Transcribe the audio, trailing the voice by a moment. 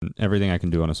everything I can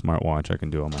do on a smartwatch, I can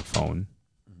do on my phone.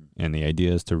 And the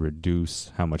idea is to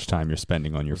reduce how much time you're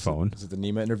spending on your phone. Is it the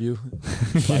Nima interview?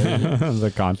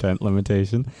 The content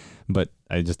limitation. But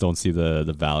I just don't see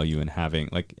the value in having,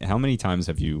 like, how many times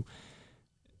are you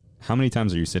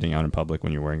sitting out in public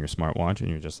when you're wearing your smartwatch and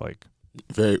you're just like...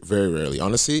 Very, very rarely.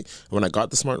 Honestly, when I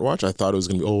got the smartwatch, I thought it was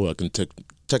going to be, I can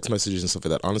text messages and stuff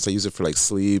like that. Honestly, I use it for like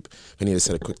sleep. I need to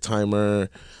set a quick timer.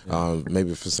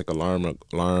 Maybe if it's like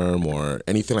alarm or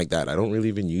anything like that. I don't really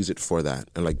even use it for that.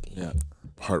 And like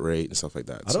heart rate and stuff like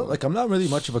that. I'm not really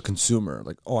much of a consumer.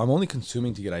 Like, I'm only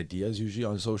consuming to get ideas usually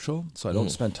on social. So I don't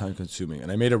spend time consuming.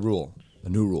 And I made a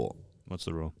new rule. What's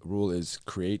the rule? The rule is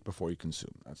create before you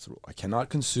consume. That's the rule. I cannot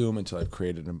consume until I've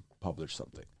created and published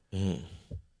something.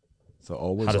 So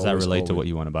always. How does that relate to what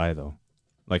you want to buy, though?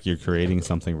 Like, you're creating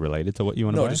something related to what you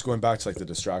want to buy? No, just going back to like the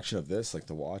distraction of this, like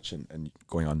the watch and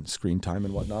going on screen time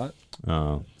and whatnot.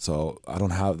 Oh. So I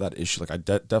don't have that issue. Like, I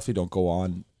definitely don't go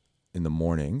on in the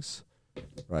mornings,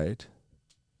 right?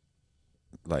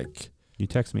 Like, you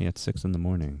text me at 6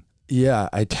 a.m. Yeah,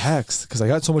 I text because I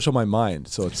got so much on my mind.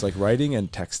 So it's like writing and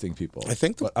texting people. I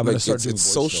think I'm gonna start doing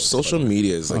social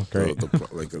media is like great.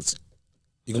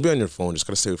 You can be on your phone. Just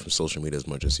gotta stay away from social media as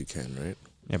much as you can, right?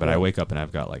 Yeah, but I wake up and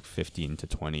I've got like 15 to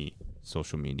 20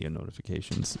 social media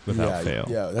notifications without fail.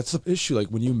 Yeah, that's the issue. Like,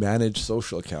 when you manage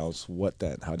social accounts, what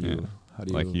then? How do you?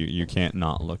 Like, you can't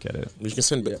not look at it. You can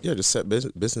send just set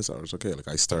business hours. Okay, like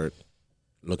I start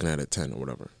looking at it at 10 or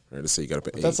whatever. Right, let's say you got up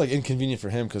at 8. That's like inconvenient for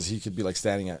him because he could be like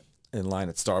standing in line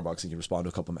at Starbucks and you respond to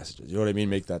a couple messages. You know what I mean?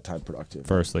 Make that time productive.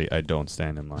 Firstly, I don't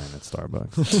stand in line at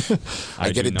Starbucks.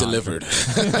 I get it delivered.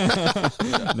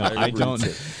 No,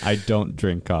 I don't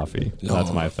drink coffee. No.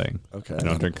 That's my thing. Okay. I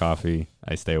don't drink coffee.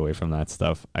 I stay away from that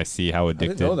stuff. I see how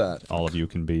addicted all of you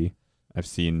can be. I've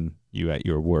seen you at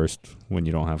your worst when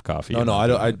you don't have coffee. No,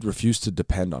 I refuse to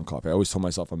depend on coffee. I always tell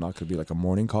myself I'm not going to be like a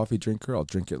morning coffee drinker. I'll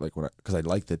drink it like because I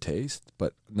like the taste,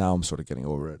 but now I'm sort of getting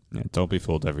over it. Yeah, don't be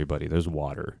fooled, everybody. There's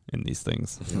water in these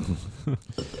things.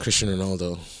 Cristiano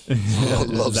Ronaldo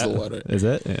loves the water. Is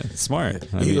it? Yeah. Smart.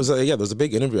 There was a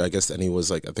big interview, I guess, and he was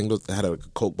like, I think it had a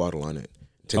Coke bottle on it.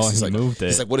 He moved it.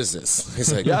 He's like, what is this?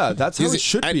 He's like, yeah, that's how it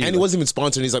should be. And he wasn't even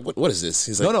sponsored. He's like, what is this?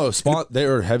 He's like, they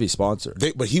were a heavy sponsor.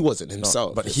 But he wasn't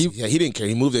himself. But he didn't care.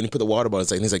 He moved it and he put the water bottle.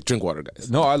 And he's like, drink water,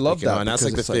 guys. No, I love that. And that's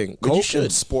like the thing. Coke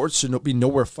and sports should be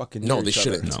nowhere fucking near they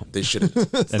shouldn't. Other. No, they shouldn't.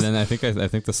 And then I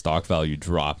think the stock value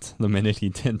dropped the minute he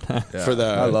did that. Yeah.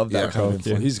 I love that kind of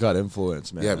influence. He's got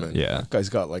influence, man. Yeah, man. Yeah. That guy's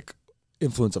got like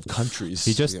influence of countries.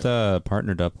 He just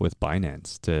partnered up with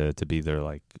Binance to be their,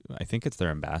 like, I think it's their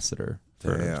ambassador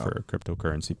for a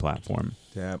cryptocurrency platform.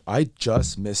 Damn, I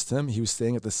just missed him. He was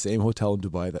staying at the same hotel in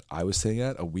Dubai that I was staying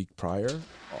at a week prior.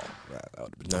 Oh man, that would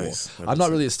have been nice. Cool. I'm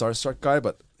not really a starstruck guy,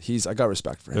 but I got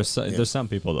respect for him. There's some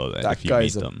people though that if you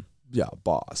meet them,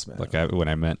 boss, man. Like I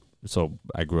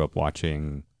grew up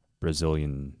watching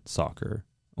Brazilian soccer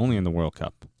only in the World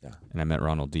Cup. Yeah, and I met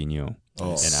Ronaldinho, and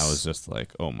I was just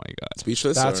like, oh my god,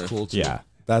 speechless. That's cool too. Yeah,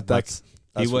 that's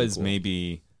he really was cool.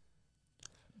 Maybe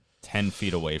 10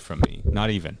 feet away from me,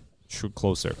 not even,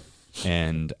 closer.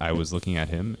 And I was looking at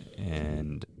him,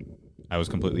 and I was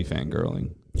completely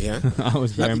fangirling. Yeah, I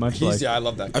was very much like. Yeah, I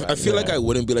love that guy. I feel like I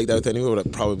wouldn't be like that with anyone,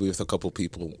 but probably with a couple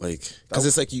people, like, because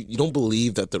it's like you don't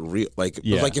believe that the real, like,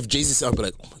 like if Jay-Z said, I'd be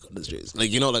like, oh my god, this Jay-Z, like,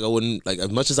 you know, like I wouldn't, like, as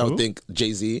much as I would think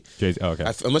Jay-Z, okay,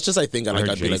 as much as I think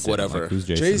I'd be like whatever. Like,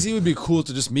 Jay-Z would be cool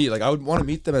to just meet. Like, I would want to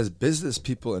meet them as business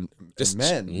people and just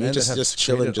men just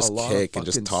chill and just kick and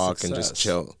just talk and just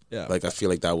chill. Yeah, like I feel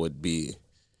like that would be.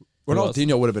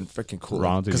 Ronaldinho would have been freaking cool.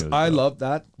 Because I love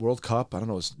that World Cup. I don't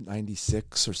know, it was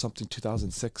 96 or something,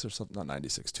 2006 or something. Not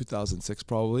 96, 2006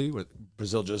 probably, where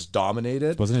Brazil just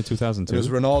dominated. Wasn't it 2002? It was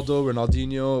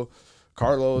Ronaldinho,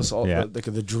 Carlos,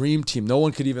 the dream team. No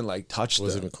one could even like touch them.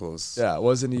 Wasn't even close. Yeah, it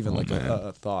wasn't even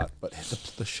a thought. But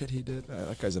the shit he did,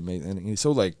 that guy's amazing. And he's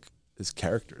so like, his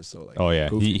character is so like. Oh yeah,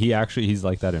 he's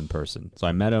like that in person. So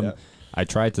I met him. Yeah. I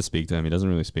tried to speak to him. He doesn't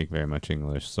really speak very much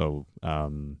English. So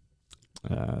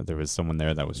there was someone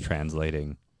there that was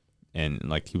translating, and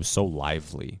like he was so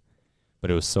lively,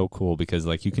 but it was so cool because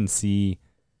like you can see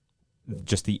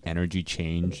just the energy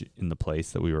change in the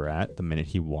place that we were at the minute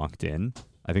he walked in.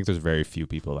 I think there's very few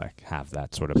people that have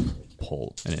that sort of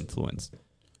pull and influence.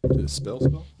 Did it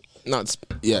spill?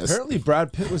 Yes. Apparently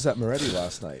Brad Pitt was at Moretti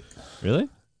last night. Really?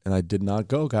 And I did not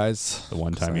go, guys. The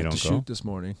one time you don't go? Shoot this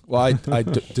morning. Well, I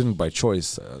didn't by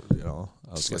choice. You know,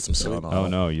 I was just get some Oh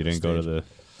no, you didn't go to the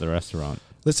restaurant.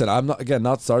 Listen, I'm not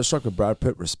starstruck with Brad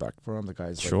Pitt. Respect for him. The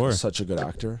guy's like, such a good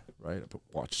actor, right? I've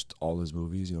watched all his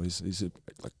movies. You know, he's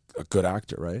a good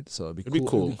actor, right? So it'd be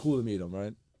cool. It'd be cool to meet him,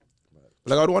 right?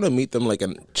 Like I would want to meet them like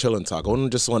and chill and talk. I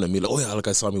wouldn't just want to meet like, oh yeah, like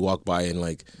I saw me walk by and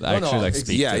like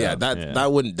speak. Yeah.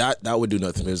 That would do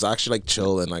nothing. It was actually like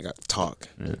chill and like talk.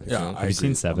 Yeah. Have you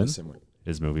seen Seven?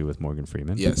 His movie with Morgan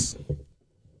Freeman. Yes.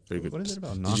 Very good. What is it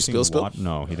about? Did you spill?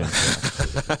 No, he didn't.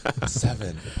 Spill.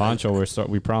 7. Poncho,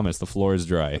 we promise the floor is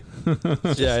dry.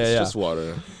 It's just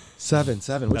water. 7.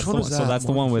 Which one was that? So that's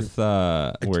the one with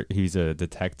where he's a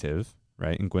detective,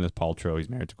 right? And Gwyneth Paltrow. He's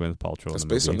married to Gwyneth Paltrow. It's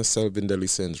based on the 7 Deadly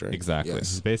Sins, right? Exactly.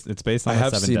 Yes. It's based on. I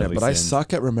have the 7 seen Deadly it, but I Sins.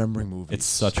 suck at remembering movies. It's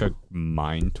such a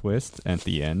mind twist at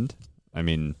the end. I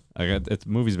mean, the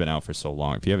movie's been out for so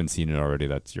long. If you haven't seen it already,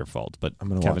 that's your fault. But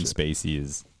Kevin Spacey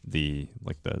is the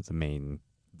main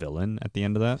villain at the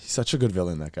end of that. He's such a good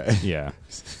villain, that guy. Yeah.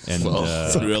 And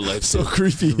in real life, so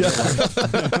creepy.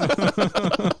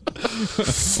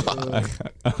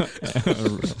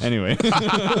 Anyway,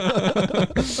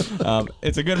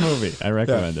 it's a good movie. I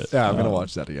recommend it. Yeah, I'm gonna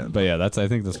watch that again. But yeah, I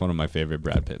think that's one of my favorite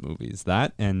Brad Pitt movies.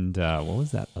 That and what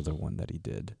was that other one that he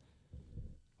did?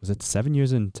 Was it 7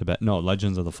 Years in Tibet? No,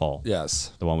 Legends of the Fall.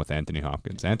 Yes, the one with Anthony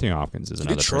Hopkins. Anthony Hopkins is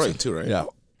another. He did Troy person. too, right? Yeah.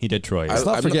 He did Troy. Let's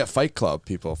not forget Fight Club,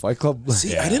 people. Fight Club.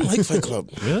 See, I didn't like Fight Club.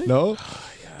 Really? No.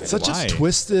 Such a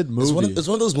twisted movie. It's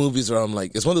one of those movies where I'm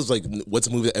like, it's one of those like, what's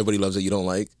a movie that everybody loves that you don't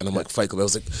like? And I'm like, Fight Club. I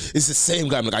was like, it's the same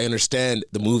guy. I'm like, I understand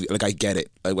the movie. Like, I get it.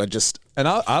 Like, And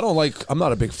I don't like. I'm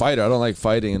not a big fighter. I don't like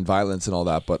fighting and violence and all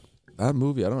that. But that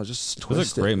movie, I don't know, just twisted. It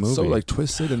was a great movie. So like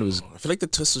twisted, and it was. I feel like the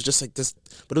twist was just like this,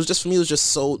 but it was just for me. It was just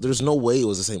so. There's no way it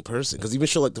was the same person because even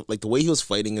sure like the way he was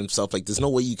fighting himself, like there's no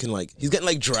way you can like he's getting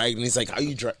like dragged and he's like how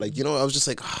you drag like I was just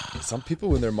like some people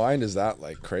when their mind is that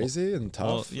like crazy and tough.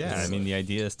 Well, yeah, I mean the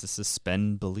idea is to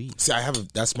suspend belief. See,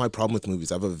 that's my problem with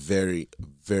movies. I have a very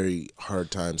very hard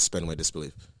time suspending my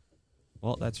disbelief.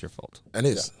 Well, that's your fault. And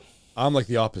it is. Yeah. I'm like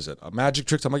the opposite. Magic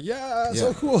tricks. I'm like,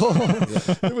 so cool.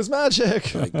 It was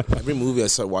magic. Like every movie I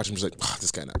start watching, I'm just like,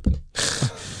 this can't happen.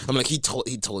 I'm like, he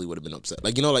totally would have been upset.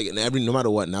 Like like no matter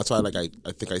what. And that's why like I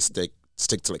think I stick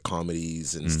to like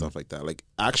comedies and stuff like that. Like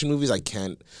action movies, I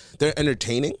can't. They're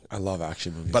entertaining. I love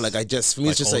action movies, but like for me,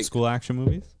 it's just old like school action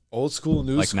movies. Old school,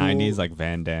 new school. Like 90s, like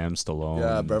Van Damme,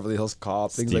 Stallone. Beverly Hills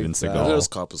Cop, things Steven like Seagal. that. Beverly Hills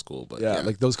Cop was cool, but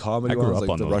like those comedy I grew ones, up like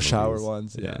on the those Rush Hour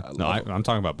movies. ones. No, I'm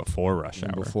talking about before Rush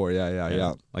Hour. Before,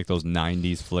 yeah. Like those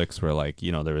 90s flicks where like,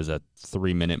 there was a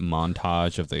 3-minute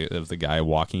montage of the guy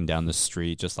walking down the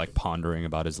street just like pondering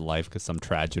about his life because some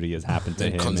tragedy has happened to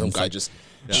him. Some guy just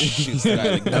shoots the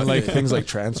guy. And like things like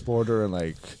Transporter and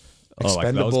like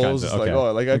Expendables,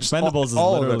 Expendables is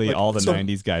literally all the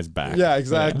 90s guys back. Yeah,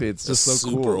 exactly. It's just so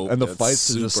cool, and the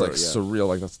fights are just like surreal.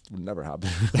 Like that would never happen.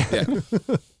 Yeah.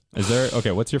 Is there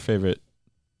what's your favorite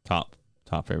top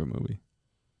favorite movie?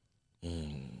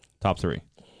 Top 3.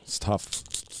 It's tough.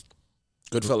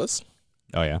 Goodfellas.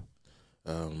 Oh yeah.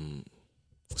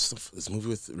 What's this movie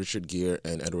with Richard Gere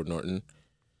and Edward Norton?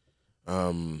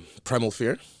 Primal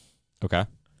Fear. Okay.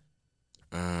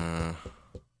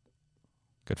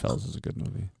 Goodfellas is a good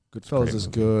movie. Goodfellas is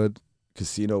good.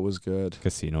 Casino was good.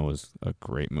 Casino was a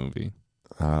great movie.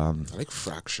 I like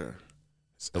Fracture.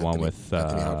 It's the one with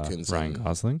Anthony Hopkins Ryan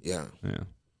Gosling. Yeah.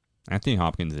 Anthony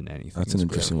Hopkins in anything. That's an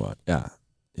interesting one. Yeah.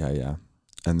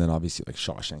 And then obviously like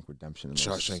Shawshank Redemption.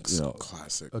 Shawshank's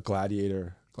classic. A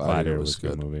Gladiator. Gladiator was a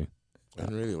good movie. I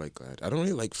don't really like Gladiator. I don't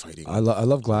really like fighting. I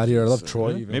love Gladiator. I love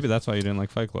Troy. Even. Maybe that's why you didn't like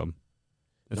Fight Club.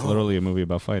 It's literally a movie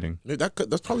about fighting. Maybe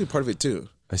that's probably part of it too.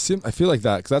 I feel like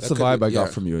that because that's the vibe I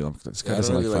got from you. This guy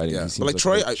doesn't like fighting. But like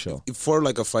Troy, for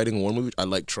like a fighting war movie, I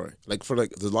like Troy. Like for like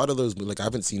there's a lot of those. Like I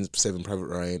haven't seen Saving Private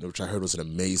Ryan, which I heard was an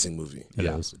amazing movie. It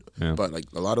is. Yeah. But like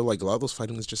a lot of those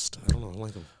fighting is just I don't know. I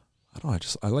like them. I don't know.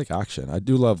 I like action. I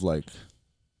do love like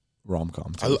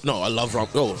rom-coms. I love rom.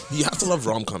 Oh, you have to love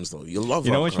rom-coms though. You love.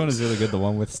 You know which one is really good? The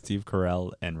one with Steve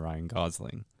Carell and Ryan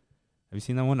Gosling. Have you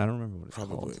seen that one? I don't remember what it's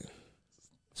called.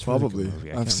 Probably.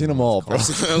 I've seen them all, bro.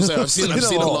 I've seen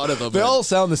a lot of them. They all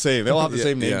sound the same. They all have the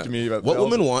same name to me. But What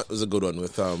Women Want was a good one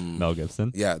with Mel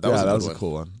Gibson. Yeah, that was a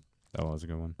cool one. That was a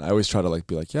good one. I always try to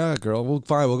be like, yeah, girl, we'll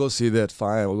go see that.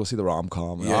 Fine, we'll go see the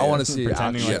rom-com. I want to see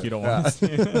pretending like you don't want to see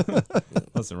it.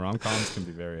 Listen, rom-coms can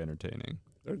be very entertaining.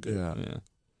 They're good.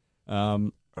 Yeah.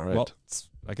 All right. Well,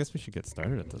 I guess we should get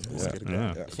started at this.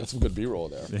 Yeah. Got some good B-roll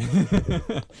there.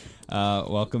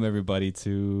 Welcome everybody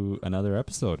to another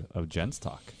episode of Gent's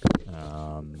Talk.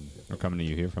 We're coming to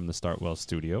you here from the Startwell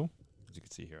studio, as you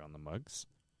can see here on the mugs.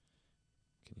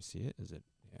 Can you see it? Is it?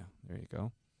 Yeah, there you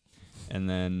go. And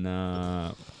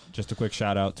then just a quick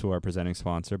shout out to our presenting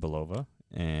sponsor, Belova,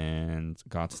 and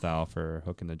Got Style for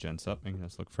hooking the gents up, making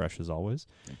us look fresh as always.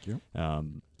 Thank you.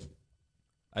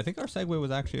 I think our segue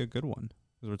was actually a good one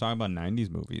because we're talking about 90s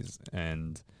movies.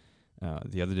 And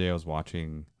the other day I was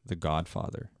watching The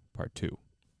Godfather part 2,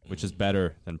 which is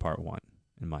better than part 1,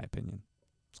 in my opinion.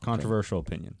 It's a controversial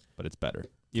opinion, but it's better.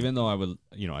 Even though I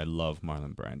love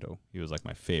Marlon Brando. He was like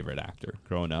my favorite actor.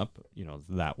 Growing up,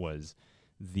 that was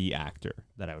the actor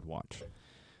that I would watch.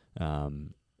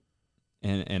 And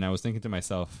I was thinking to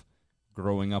myself,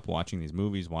 growing up watching the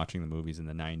movies in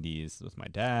the 90s with my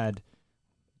dad,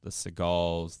 the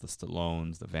Seagals, the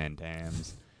Stallones, the Van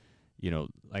Dams,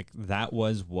 like that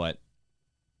was what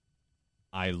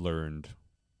I learned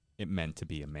it meant to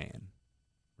be a man,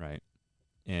 right?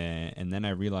 And then I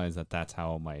realized that that's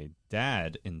how my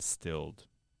dad instilled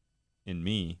in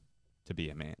me to be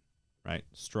a man, right?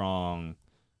 Strong,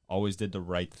 always did the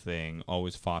right thing,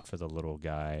 always fought for the little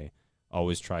guy,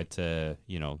 always tried to,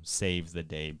 save the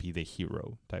day, be the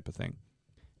hero type of thing.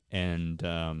 And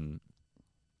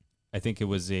I think it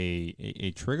was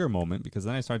a trigger moment, because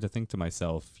then I started to think to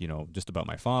myself, just about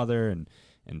my father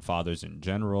and fathers in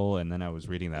general. And then I was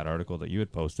reading that article that you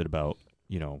had posted about,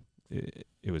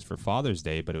 it was for Father's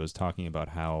Day, but it was talking about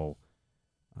how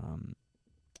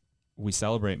we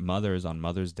celebrate mothers on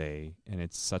Mother's Day, and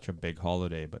it's such a big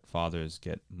holiday, but fathers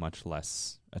get much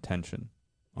less attention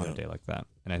on a day like that.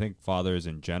 And I think fathers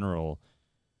in general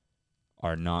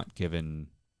are not given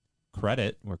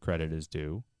credit where credit is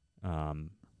due,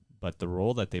 but the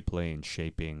role that they play in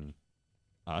shaping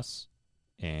us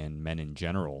and men in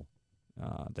general,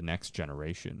 the next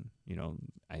generation,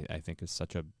 I think is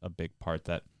such a big part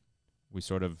that we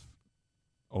sort of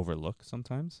overlook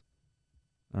sometimes.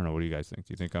 I don't know. What do you guys think?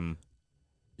 Do you think I'm...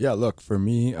 Yeah, look, for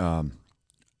me,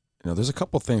 there's a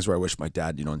couple things where I wish my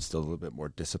dad, instilled a little bit more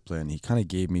discipline. He kind of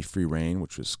gave me free reign,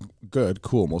 which was good,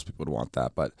 cool. Most people would want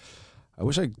that. But I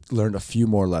wish I learned a few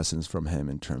more lessons from him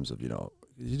in terms of,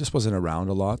 he just wasn't around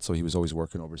a lot. So he was always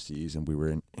working overseas, and we were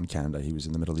in Canada. He was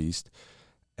in the Middle East.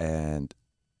 And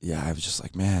yeah, I was just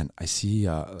like, man, I see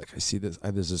this.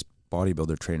 There's this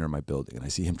bodybuilder trainer in my building, and I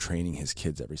see him training his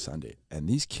kids every Sunday. And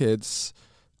these kids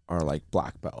are like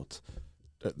black belt.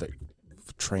 They're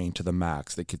trained to the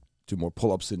max. They could do more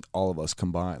pull-ups than all of us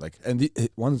combined. Like, and the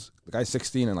guy's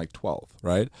 16 and like 12,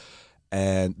 right?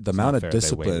 And the amount of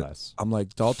discipline, I'm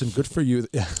like, Dalton, good for you.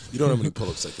 You don't know how many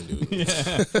pull-ups I can do.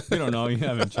 Yeah, you don't know. You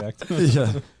haven't checked.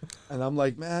 Yeah. And I'm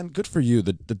like, man, good for you.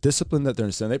 The discipline that they're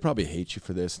instilling, they probably hate you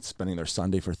for this, spending their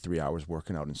Sunday for 3 hours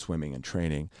working out and swimming and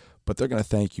training, but they're going to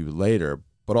thank you later.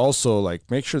 But also, like,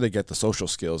 make sure they get the social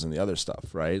skills and the other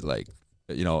stuff, right? Like,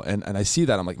 and I see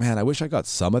that. I'm like, man, I wish I got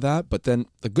some of that. But then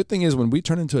the good thing is when we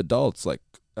turn into adults, like,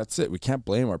 that's it. We can't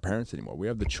blame our parents anymore. We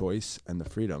have the choice and the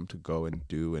freedom to go and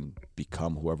do and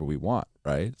become whoever we want,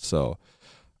 right? So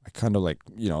I kind of like,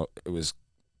 it was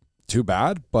too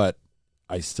bad, but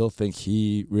I still think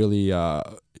he really,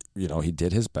 he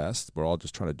did his best. We're all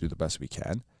just trying to do the best we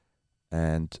can.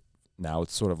 And now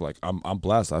it's sort of like, I'm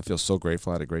blessed. I feel so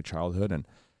grateful. I had a great childhood and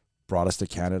brought us to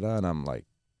Canada. And I'm like...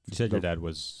 You said your dad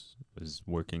was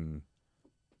working...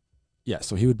 Yeah,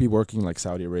 so he would be working like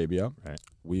Saudi Arabia. Right.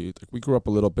 We grew up a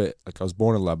little bit, like I was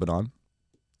born in Lebanon.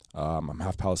 I'm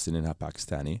half Palestinian, half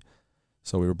Pakistani.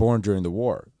 So we were born during the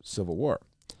war, Civil War.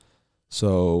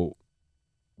 So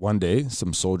one day,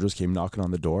 some soldiers came knocking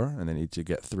on the door, and they needed to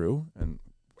get through. And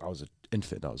I was an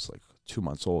infant. I was like 2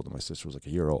 months old, and my sister was like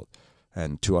a year old.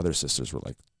 And 2 other sisters were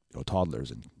like,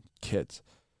 toddlers and kids.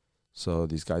 So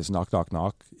these guys knock.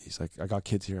 He's like, I got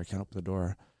kids here. I can't open the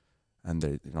door. And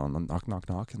they,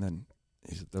 knock. And then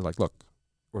they're like, look,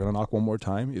 we're going to knock one more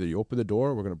time. Either you open the door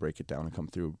or we're going to break it down and come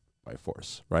through by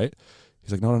force, right?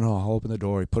 He's like, no, I'll open the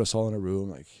door. He put us all in a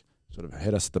room, like sort of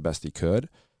hit us the best he could.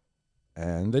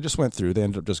 And they just went through. They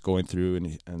ended up just going through,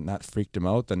 and that freaked him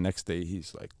out. The next day,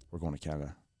 he's like, we're going to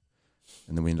Canada.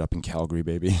 And then we ended up in Calgary,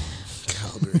 baby.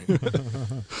 Calgary.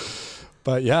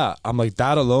 But yeah, I'm like,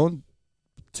 that alone,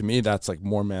 to me, that's like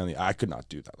more manly. I could not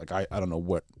do that. Like, I don't know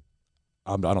what.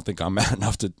 I don't think I'm man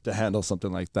enough to handle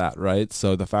something like that, right?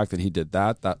 So the fact that he did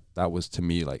that was to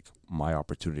me like my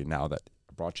opportunity. Now that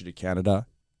I brought you to Canada,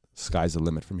 sky's the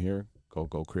limit from here. Go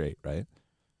create, right?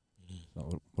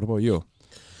 So what about you?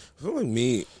 I feel like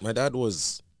me, my dad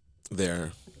was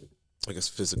there, I guess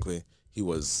physically. He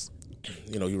was,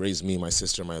 he raised me, my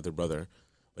sister, my other brother.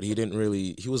 But he didn't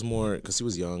really, he was more, because he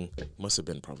was young. He must have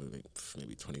been probably like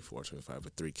maybe 24, 25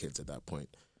 with 3 kids at that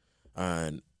point.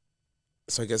 And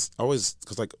so I guess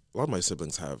because like a lot of my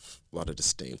siblings have a lot of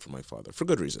disdain for my father for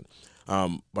good reason.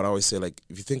 But I always say, like,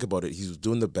 if you think about it, he was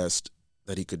doing the best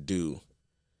that he could do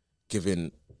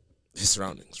given his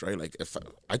surroundings, right? Like if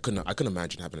I couldn't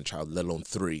imagine having a child, let alone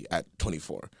 3 at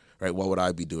 24, right? What would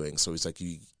I be doing? So it's like,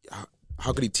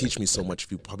 how could he teach me so much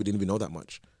if you probably didn't even know that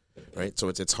much, right? So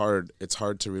it's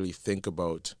hard to really think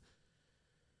about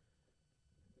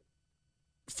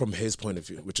from his point of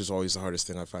view, which is always the hardest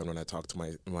thing I find when I talk to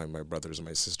my brothers and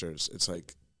my sisters. It's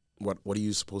like, what are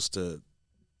you supposed to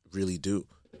really do?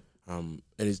 And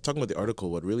he's talking about the article.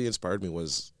 What really inspired me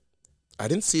was, I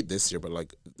didn't see it this year, but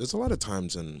like there's a lot of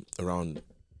times around,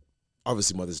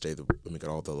 obviously Mother's Day, we get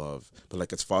all the love, but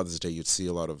like it's Father's Day, you'd see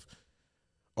a lot of,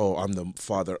 oh, I'm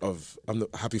the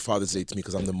happy Father's Day to me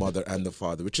because I'm the mother and the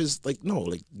father, which is like, no,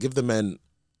 like give the men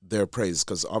their praise,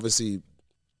 because obviously,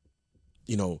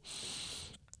 you know,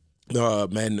 the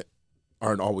men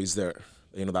aren't always there.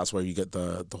 You know, that's where you get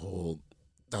the whole,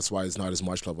 that's why it's not as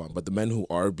much love on. But the men who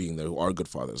are being there, who are good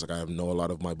fathers, like I know a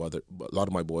lot of my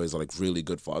boys are like really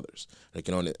good fathers. Like,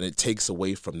 you know, and it takes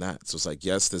away from that. So it's like,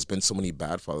 yes, there's been so many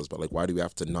bad fathers, but like, why do we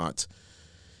have to not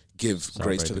give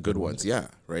grace to the good ones? Yeah,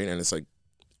 right. And it's like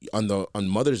on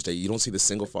Mother's Day, you don't see the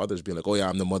single fathers being like, oh yeah,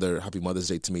 I'm the mother, happy Mother's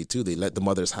Day to me too. They let the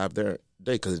mothers have their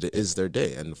day because it is their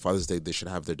day, and Father's Day they should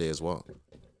have their day as well.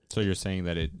 So you're saying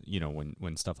that it, you know,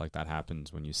 when stuff like that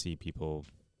happens, when you see people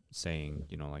saying,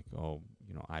 you know, like, oh,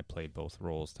 you know, I played both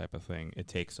roles type of thing, it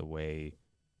takes away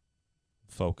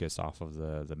focus off of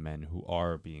the men who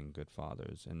are being good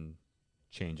fathers and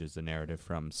changes the narrative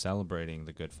from celebrating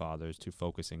the good fathers to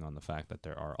focusing on the fact that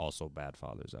there are also bad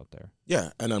fathers out there. Yeah,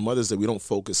 and on Mother's Day, we don't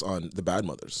focus on the bad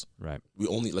mothers. Right. We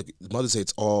only, like, Mother's Day,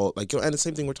 it's all, like, you know, and the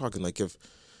same thing we're talking, like, if,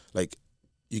 like,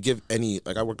 you give any,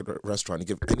 like, I work at a restaurant,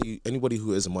 you give anybody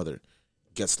who is a mother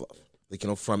gets love. Like, you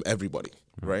know, from everybody,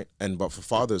 right? And but for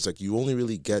fathers, like, you only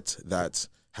really get that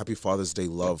happy Father's Day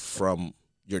love from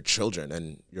your children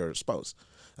and your spouse.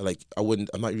 And like, I'm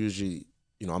not usually,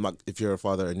 you know, I'm not, if you're a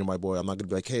father and you're my boy, I'm not gonna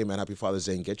be like, hey man, happy Father's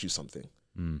Day and get you something,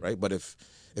 right? But if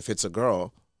it's a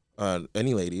girl,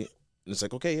 any lady, and it's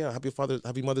like, okay, yeah,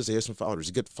 happy Mother's Day, here's some flowers.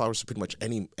 You get flowers for pretty much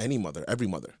any mother, every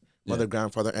mother,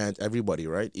 grandfather, aunt, everybody,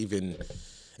 right? Even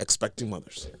expecting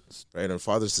mothers, right? And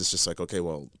fathers is just like, okay,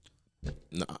 well,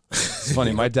 nah. It's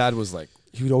funny. My dad was like,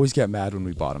 he would always get mad when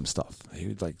we bought him stuff. He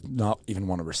would like not even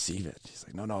want to receive it. He's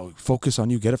like, no, focus on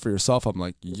you. Get it for yourself. I'm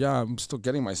like, yeah, I'm still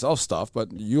getting myself stuff,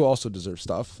 but you also deserve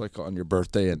stuff like on your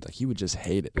birthday. And like, he would just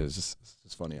hate it. It was just,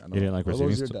 it's funny. I know. You didn't like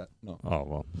receiving your dad? No.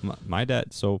 Oh, well, my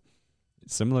dad, so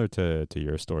similar to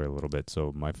your story a little bit.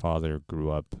 So my father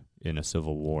grew up in a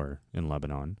civil war in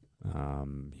Lebanon.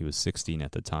 He was 16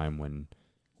 at the time when,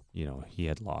 you know, he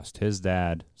had lost his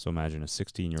dad. So imagine a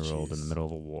 16-year-old in the middle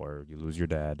of a war. You lose your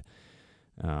dad.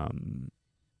 And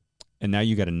now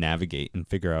you got to navigate and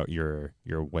figure out your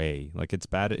way. Like, it's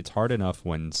bad. It's hard enough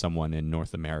when someone in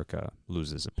North America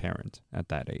loses a parent at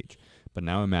that age. But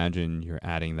now imagine you're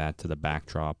adding that to the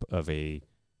backdrop of an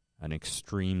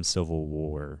extreme civil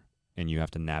war, and you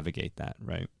have to navigate that,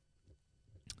 right?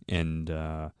 And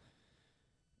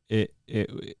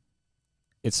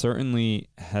it certainly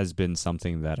has been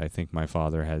something that I think my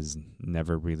father has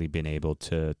never really been able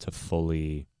to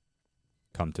fully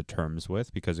come to terms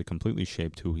with, because it completely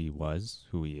shaped who he was,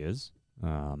 who he is.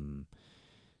 And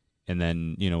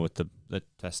then, you know, with the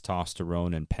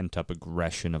testosterone and pent up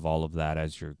aggression of all of that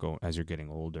as you're getting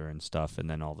older and stuff, and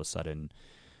then all of a sudden,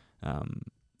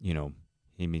 you know,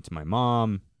 he meets my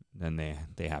mom, then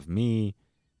they have me,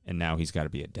 and now he's got to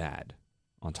be a dad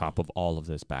on top of all of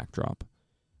this backdrop.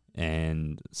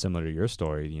 And similar to your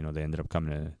story, you know, they ended up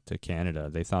coming to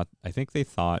Canada. I think they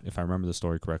thought, if I remember the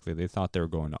story correctly, they thought they were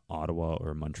going to Ottawa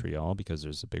or Montreal because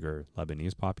there's a bigger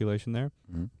Lebanese population there,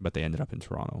 but they ended up in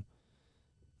Toronto,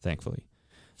 thankfully.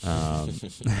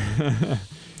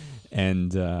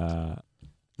 And no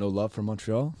love for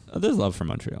Montreal? There's love for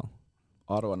Montreal.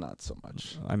 Ottawa, not so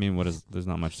much. I mean, there's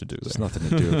not much to do there. There's nothing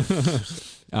to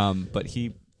do. But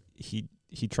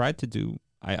he tried to do.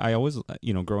 I always,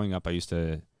 you know, growing up, I used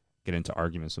to get into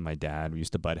arguments with my dad. We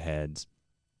used to butt heads.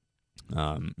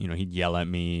 You know, he'd yell at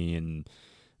me, and,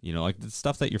 you know, like the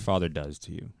stuff that your father does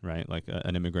to you, right? Like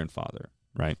an immigrant father,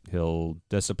 right? He'll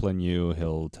discipline you.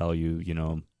 He'll tell you, you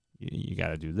know, you got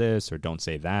to do this, or don't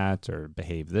say that, or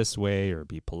behave this way, or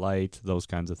be polite, those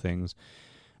kinds of things.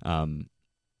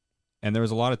 And there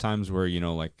was a lot of times where, you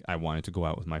know, like I wanted to go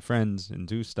out with my friends and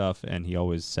do stuff, and he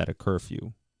always set a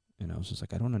curfew. And I was just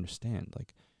like, I don't understand.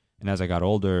 Like, and as I got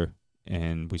older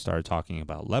and we started talking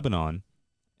about Lebanon,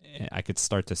 I could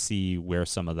start to see where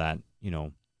some of that, you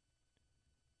know,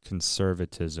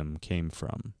 conservatism came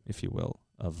from, if you will,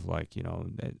 of like, you know,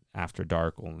 after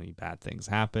dark, only bad things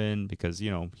happen, because, you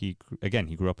know, he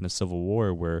grew up in a civil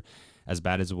war where, as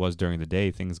bad as it was during the day,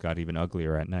 things got even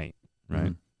uglier at night. Right.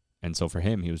 Mm-hmm. And so for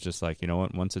him, he was just like, you know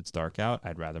what, once it's dark out,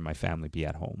 I'd rather my family be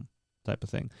at home, type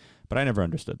of thing. But I never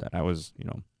understood that. I was, you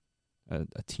know,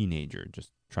 a teenager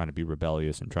just trying to be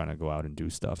rebellious and trying to go out and do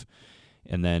stuff.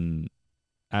 And then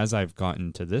as I've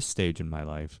gotten to this stage in my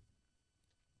life,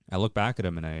 I look back at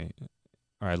him and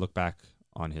or I look back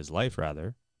on his life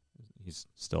rather. He's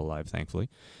still alive, thankfully.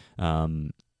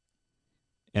 And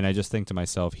I just think to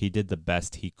myself, he did the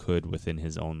best he could within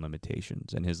his own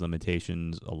limitations, and his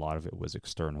limitations, a lot of it was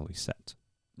externally set.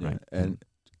 Right. Yeah, and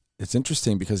it's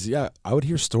interesting because I would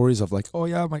hear stories of like, oh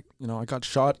yeah, I got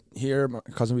shot here. My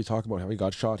cousin would talk about how he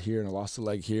got shot here and I lost a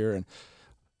leg here, and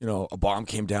a bomb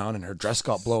came down and her dress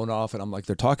got blown off, and I'm like,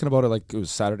 they're talking about it like it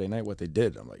was Saturday night what they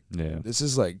did. I'm like, this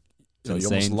is like, you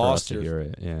almost lost to hear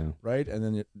it, right. And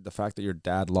then the fact that your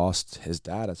dad lost his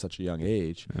dad at such a young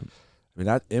age, I mean,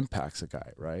 that impacts a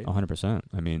guy, right? 100%.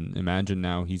 I mean, imagine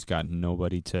now he's got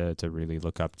nobody to really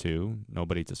look up to,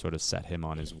 nobody to sort of set him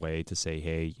on his way to say,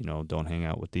 hey, don't hang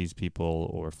out with these people,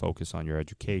 or focus on your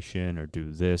education, or do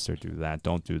this or do that.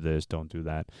 Don't do this, don't do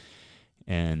that.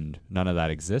 And none of that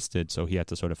existed, so he had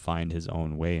to sort of find his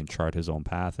own way and chart his own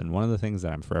path. And one of the things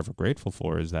that I'm forever grateful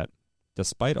for is that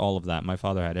despite all of that, my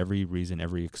father had every reason,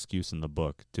 every excuse in the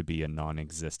book to be a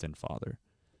non-existent father.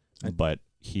 But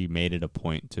he made it a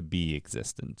point to be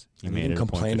existent. He didn't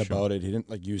complain about it. He didn't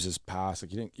like use his past.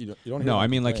 Like you don't. No, I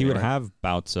mean, like he would have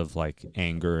bouts of like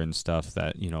anger and stuff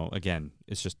that again,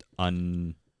 it's just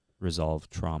unresolved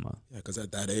trauma. Yeah, because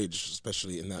at that age,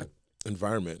 especially in that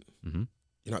environment, you're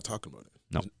not talking about it.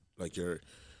 No, like you're.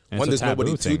 And one, there's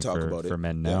nobody to talk for, about it for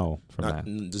men now. Yeah.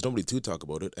 There's nobody to talk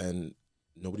about it, and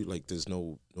nobody there's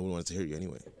no one wants to hear you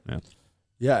anyway. Yeah.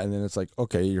 Yeah, and then it's like,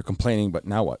 okay, you're complaining, but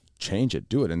now what? Change it,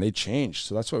 do it, and they change.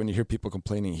 So that's why when you hear people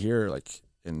complaining here, like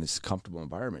in this comfortable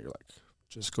environment, you're like,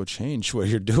 just go change what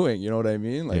you're doing. You know what I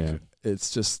mean? Like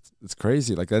it's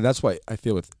crazy. Like that's why I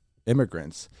feel with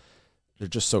immigrants, they're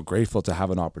just so grateful to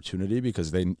have an opportunity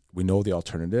because we know the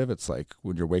alternative. It's like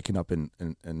when you're waking up in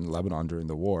Lebanon during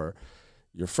the war,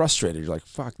 you're frustrated. You're like,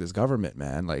 fuck this government,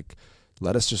 man. Like,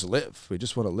 let us just live. We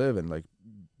just want to live and like,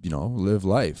 live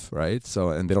life, right? So,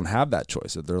 and they don't have that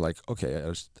choice. They're like, okay,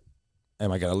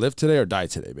 am I going to live today or die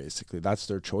today? Basically, that's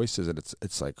their choices. And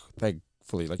it's like,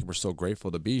 thankfully, like we're so grateful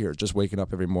to be here. Just waking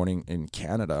up every morning in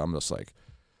Canada, I'm just like,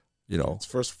 it's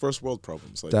first world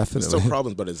problems. Like, definitely. It's still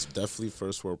problems, but it's definitely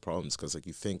first world problems because like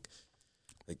you think,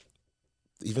 like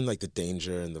even like the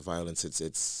danger and the violence,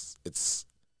 it's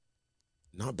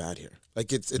not bad here.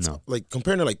 Like it's like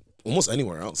compared to like almost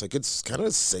anywhere else, like it's kind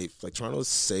of safe. Like Toronto is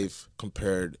safe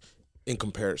in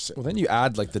comparison. Well, then you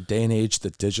add like the day and age, the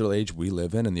digital age we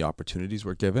live in, and the opportunities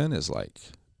we're given is like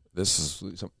this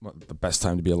is the best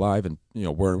time to be alive, and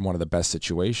we're in one of the best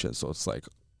situations. So it's like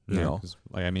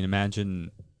like I mean,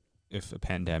 imagine if a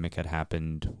pandemic had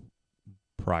happened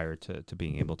prior to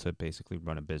being able to basically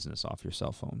run a business off your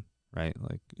cell phone, right?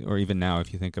 Like, or even now,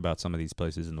 if you think about some of these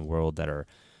places in the world that are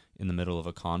in the middle of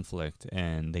a conflict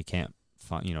and they can't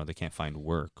find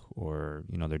work, or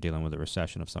they're dealing with a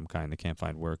recession of some kind, they can't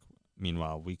find work.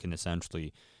 Meanwhile, we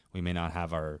may not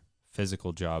have our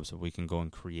physical jobs, but we can go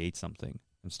and create something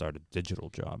and start a digital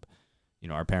job.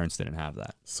 Our parents didn't have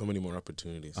that. So many more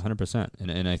opportunities. 100%.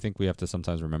 And I think we have to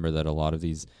sometimes remember that a lot of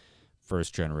these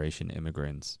first generation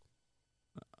immigrants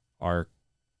are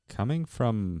coming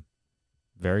from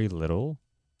very little,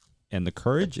 and the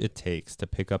courage it takes to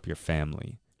pick up your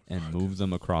family and move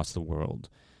them across the world,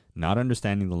 not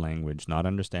understanding the language, not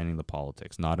understanding the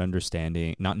politics, not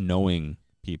knowing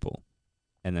people,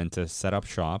 and then to set up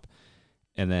shop,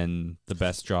 and then the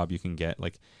best job you can get.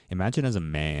 Like, imagine as a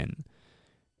man,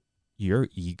 your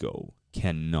ego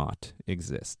cannot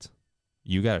exist.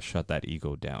 You got to shut that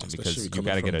ego down, because you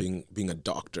got to get being a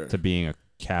doctor to being a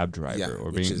cab driver,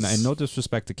 or being, and no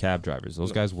disrespect to cab drivers.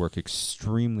 Those guys work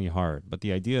extremely hard. But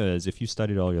the idea is, if you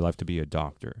studied all your life to be a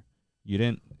doctor, you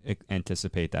didn't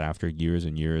anticipate that after years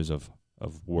and years of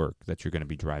work that you're going to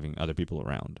be driving other people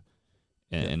around.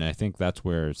 And I think that's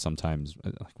where sometimes,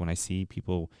 like when I see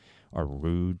people are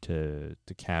rude to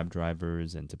cab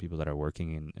drivers and to people that are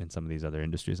working in some of these other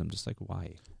industries, I'm just like,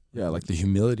 why? Yeah, like the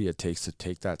humility it takes to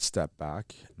take that step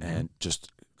back, and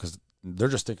just because they're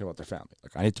just thinking about their family.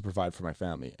 Like, I need to provide for my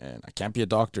family, and I can't be a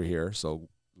doctor here, so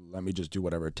let me just do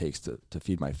whatever it takes to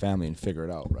feed my family and figure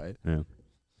it out, right? Yeah.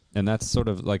 And that's sort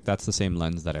of like, that's the same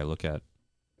lens that I look at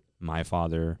my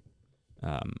father.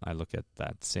 I look at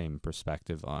that same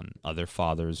perspective on other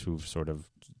fathers who've sort of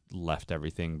left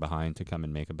everything behind to come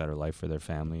and make a better life for their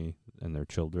family and their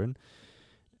children.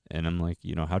 And I'm like,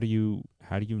 how do you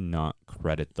not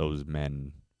credit those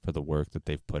men for the work that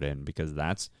they've put in? Because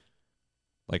that's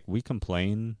like, we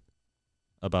complain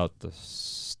about the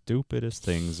stupidest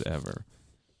things ever.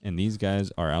 And these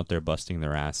guys are out there busting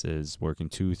their asses, working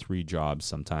 2-3 jobs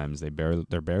sometimes.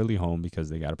 They're barely home because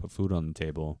they got to put food on the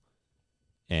table.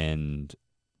 And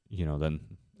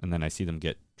then I see them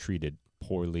get treated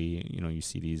poorly. You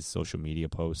see these social media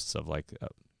posts of like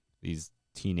these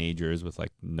teenagers with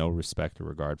like no respect or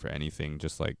regard for anything,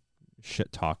 just like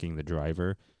shit talking the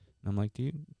driver. And I'm like,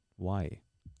 dude, why?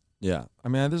 Yeah. I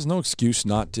mean, there's no excuse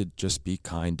not to just be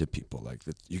kind to people. Like,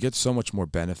 you get so much more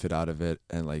benefit out of it.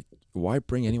 And, like, why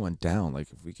bring anyone down?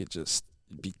 Like, if we could just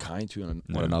be kind to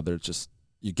one another, just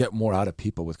you get more out of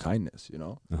people with kindness, you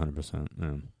know? 100%.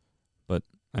 Yeah. But,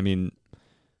 I mean,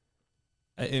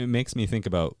 it makes me think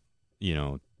about, you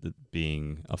know,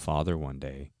 being a father one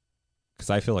day.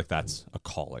 Because I feel like that's a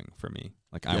calling for me.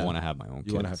 Like, I want to have my own kids.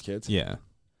 You want to have kids? Yeah.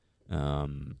 I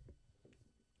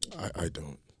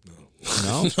don't.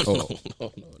 No? No.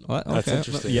 What? That's Okay.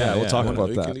 interesting. Yeah, we'll talk about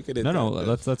that. No,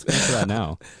 let's get into that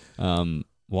now.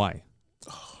 Why?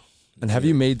 And have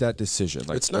you made that decision?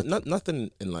 Like, it's not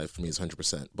nothing in life for me is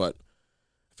 100%. But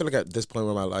I feel like at this point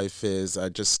where my life is, I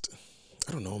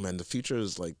don't know, man. The future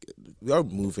is like, we are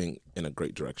moving in a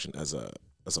great direction as a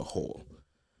whole.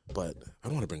 But I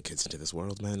don't want to bring kids into this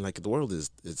world, man. Like, the world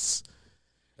it's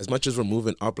as much as we're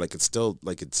moving up, like, it's still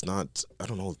like, it's not, I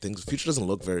don't know, the future doesn't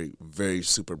look very, very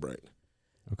super bright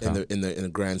in the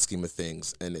grand scheme of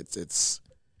things. And it's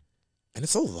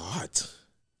a lot.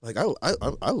 Like,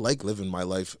 I like living my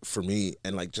life for me,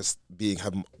 and like just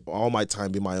have all my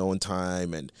time be my own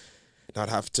time and not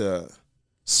have to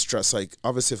stress. Like,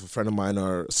 obviously if a friend of mine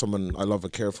or someone I love or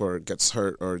care for gets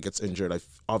hurt or gets injured, I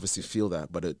obviously feel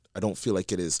that, but I don't feel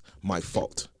like it is my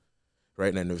fault.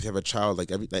 Right. And if you have a child,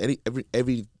 like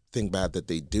everything bad that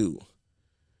they do,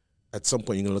 at some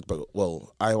point you're gonna look back,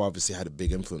 well, I obviously had a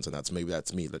big influence on that, so maybe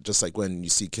that's me. Just like when you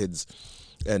see kids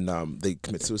and they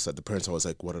commit suicide, the parents are always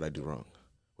like, what did I do wrong?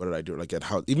 What did I do? Like,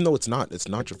 even though it's not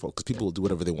your fault, because people will do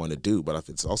whatever they want to do, but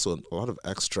it's also a lot of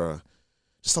extra,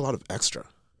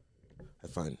 I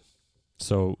find.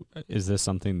 So is this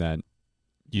something that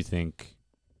you think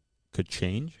could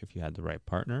change if you had the right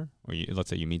partner? Or let's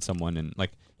say you meet someone and,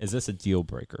 like, is this a deal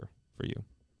breaker for you?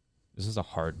 This is a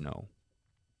hard no.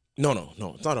 No.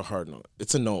 It's not a hard no.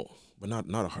 It's a no, but not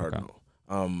a hard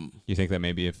no. You think that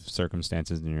maybe if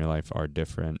circumstances in your life are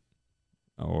different,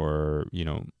 or, you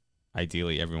know,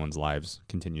 ideally everyone's lives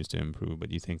continues to improve, but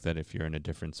you think that if you're in a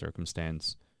different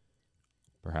circumstance,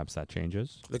 perhaps that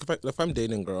changes? Like, if I'm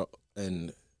dating a girl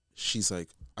and she's like,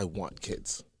 I want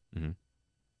kids, I'm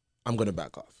going to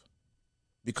back off.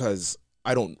 Because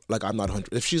I'm not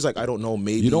 100. If she's like, I don't know,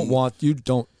 maybe. I don't want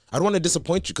to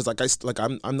disappoint you, because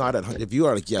I'm not at 100. If you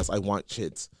are like, yes, I want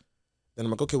kids, then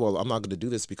I'm like, okay, well, I'm not going to do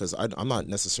this because I'm not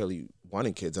necessarily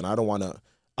wanting kids, and I don't want to.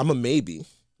 I'm a maybe,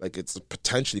 like, it's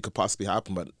potentially could possibly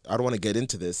happen, but I don't want to get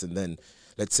into this, and then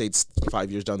let's say it's 5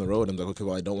 years down the road, I'm like, okay,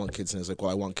 well, I don't want kids, and it's like, well,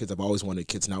 I want kids. I've always wanted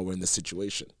kids. Now we're in this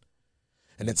situation,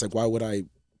 and it's like, why would I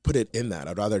put it in that?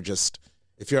 I'd rather just.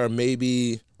 If you're a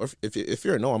maybe, or if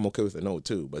you're a no, I'm okay with a no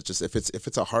too. But just if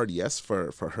it's a hard yes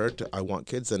for her to I want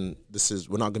kids, then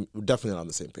we're definitely not on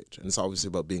the same page. And it's obviously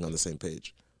about being on the same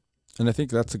page. And I think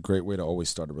that's a great way to always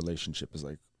start a relationship, is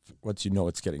like, once you know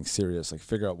it's getting serious, like,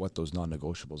 figure out what those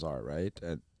non-negotiables are, right?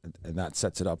 And that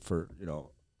sets it up for, you know,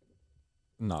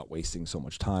 not wasting so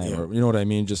much time, or, you know what I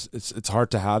mean? Just it's hard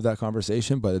to have that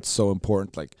conversation, but it's so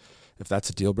important. Like, if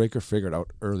that's a deal breaker, figure it out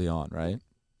early on, right?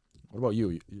 What about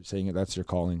you? You're saying that's your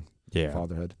calling,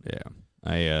 fatherhood.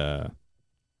 Yeah.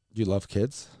 Do you love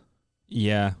kids?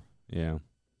 Yeah. Even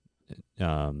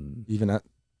at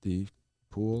the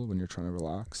pool when you're trying to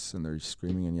relax and they're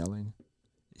screaming and yelling?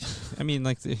 I mean,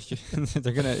 like, kids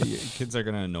are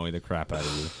gonna annoy the crap out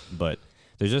of you, but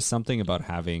there's just something about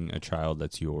having a child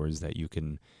that's yours that you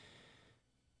can.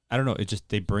 I don't know.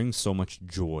 They bring so much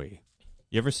joy.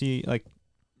 You ever see, like?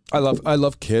 I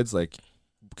love kids, like.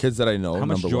 Kids that I know. How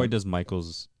much joy does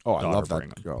Michael's daughter I love bring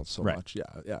that him? girl so much.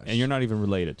 Yeah. And you're not even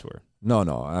related to her. No.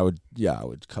 I would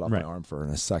cut off my arm for her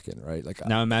in a second, right? Like,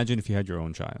 now imagine if you had your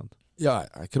own child. Yeah,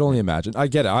 I could only imagine. I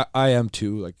get it. I am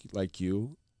too, like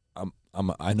you.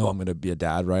 I know I'm gonna be a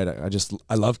dad, right?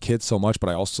 I love kids so much, but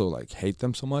I also, like, hate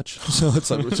them so much. So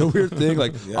it's like, it's a weird thing.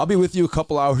 Like, I'll be with you a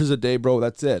couple hours a day, bro.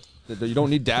 That's it. You don't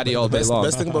need daddy all day long. The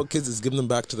best thing about kids is giving them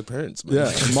back to the parents, man.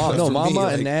 Yeah, mama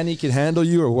and nanny can handle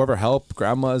you, or whoever help,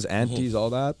 grandmas, aunties, all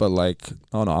that. But, like,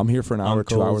 I'm here for an hour,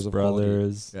 Uncles, 2 hours of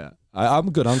brothers. Quality. Yeah, I'm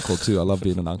a good uncle too. I love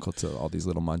being an uncle to all these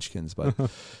little munchkins. But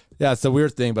yeah, it's a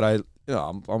weird thing. But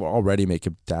I'm already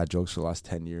making dad jokes for the last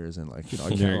 10 years, and, like,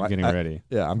 you're getting ready.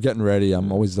 Yeah, I'm getting ready.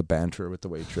 I'm always the banter with the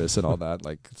waitress and all that.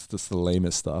 Like, it's just the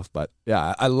lamest stuff. But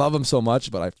yeah, I love them so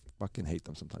much, but I fucking hate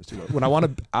them sometimes too. When I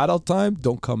want adult time,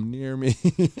 don't come near me.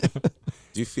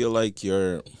 Do you feel like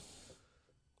your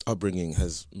upbringing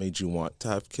has made you want to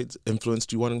have kids,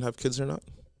 influenced you wanting to have kids or not?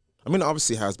 I mean,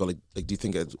 obviously it has, but like, do you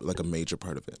think it's like a major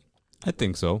part of it? I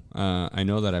think so. I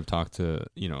know that I've talked to,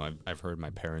 I've heard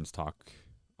my parents talk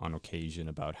on occasion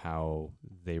about how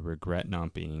they regret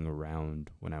not being around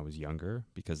when I was younger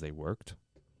because they worked,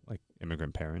 like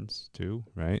immigrant parents too,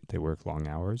 right? They work long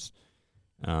hours.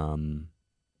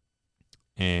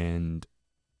 And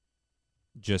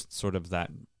just sort of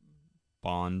that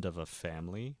bond of a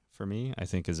family for me, I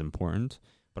think is important.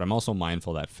 But I'm also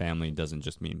mindful that family doesn't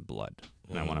just mean blood.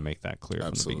 And I want to make that clear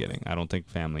from the beginning. I don't think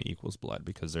family equals blood,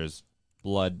 because there's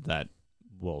blood that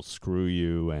will screw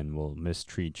you and will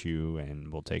mistreat you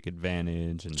and will take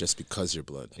advantage. And just because you're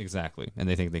blood. Exactly. And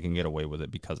they think they can get away with it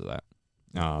because of that.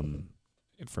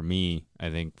 For me, I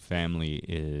think family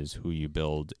is who you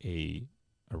build a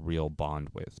real bond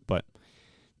with. But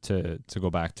to go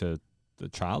back to the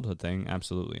childhood thing,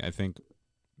 absolutely. I think,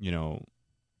 you know,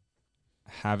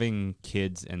 having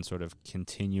kids and sort of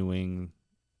continuing,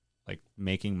 like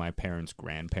making my parents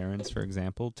grandparents, for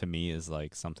example, to me is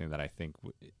like something that I think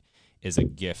is a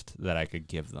gift that I could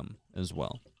give them as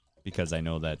well, because I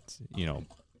know that, you know,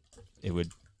 it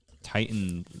would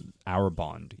tighten our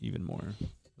bond even more.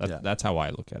 That's how I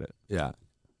look at it. Yeah.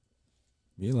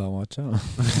 Mila, watch out.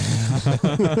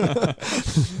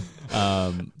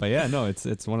 But yeah, no,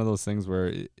 it's one of those things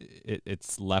where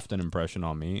it's left an impression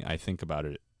on me. I think about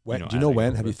it. When, do you know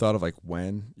when? Have you thought of like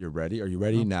when you're ready? Are you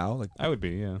ready now? Like I would be,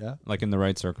 yeah. Like in the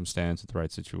right circumstance, with the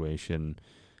right situation.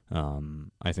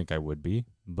 I think I would be,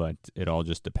 but it all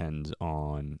just depends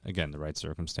on, again, the right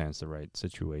circumstance, the right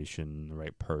situation, the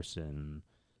right person,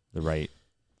 the right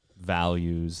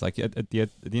values. Like at the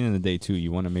end of the day too,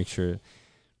 you want to make sure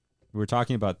we're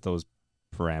talking about those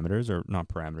parameters, or not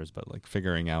parameters, but like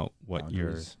figuring out what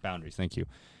your boundaries. Thank you.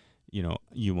 You know,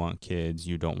 you want kids,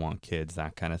 you don't want kids,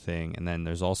 that kind of thing. And then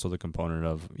there's also the component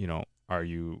of, you know, are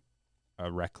you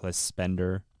a reckless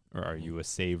spender or are you a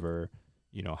saver?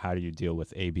 You know, how do you deal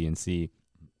with A, B, and C?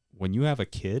 When you have a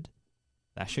kid,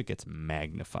 that shit gets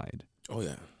magnified. Oh,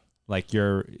 yeah. Like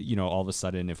you're, you know, all of a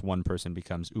sudden if one person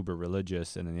becomes uber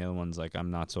religious and then the other one's like,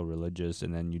 I'm not so religious,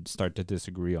 and then you start to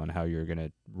disagree on how you're going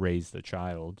to raise the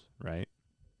child, right?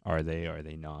 Are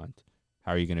they not?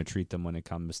 How are you going to treat them when it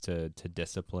comes to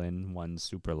discipline? One's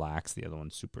super lax, the other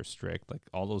one's super strict. Like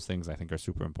all those things I think are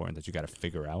super important that you got to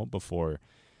figure out before,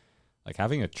 like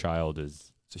having a child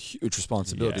is... It's a huge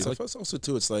responsibility. Yeah. It's also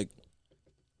too, it's like,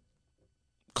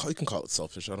 you can call it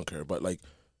selfish, I don't care, but like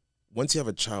once you have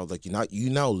a child, like you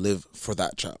now live for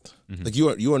that child. Mm-hmm. Like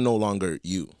you are no longer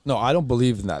you. No, I don't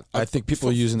believe in that. I think people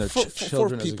are using their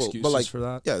children as excuses but like, for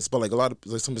that. Yes, but like a lot of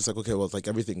like somebody's like, okay, well, it's like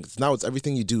everything. Now it's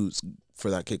everything you do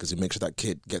for that kid, because you make sure that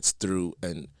kid gets through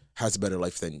and has a better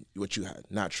life than what you had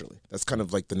naturally. That's kind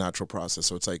of like the natural process.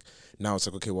 So it's like now it's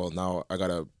like, okay, well, now I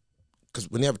gotta, because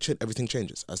when you have a kid, everything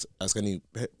changes. As any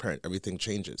parent, everything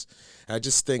changes. And I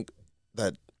just think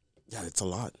that it's a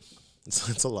lot.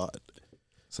 It's a lot.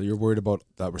 So you're worried about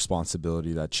that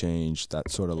responsibility, that change,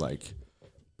 that sort of like.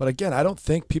 But again, I don't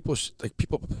think people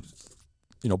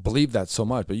you know, believe that so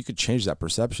much. But you could change that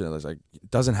perception. It's like it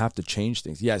doesn't have to change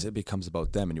things. Yes, it becomes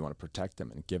about them, and you want to protect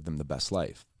them and give them the best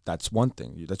life. That's one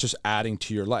thing. That's just adding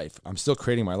to your life. I'm still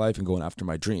creating my life and going after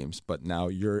my dreams, but now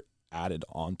you're added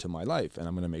onto my life, and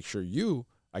I'm going to make sure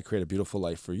I create a beautiful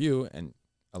life for you and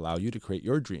allow you to create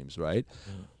your dreams, right?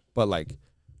 Mm. But like,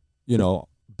 you know,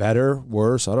 better,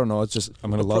 worse, I don't know. It's just I'm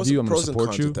going to love you. I'm going to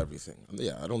support you. With everything.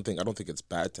 Yeah, I don't think it's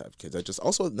bad to have kids. I just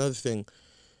also another thing.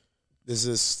 There's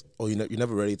this. Oh, you're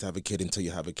never ready to have a kid until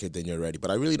you have a kid. Then you're ready. But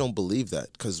I really don't believe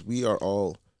that, because we are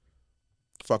all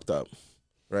fucked up,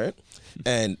 right?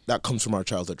 And that comes from our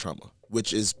childhood trauma,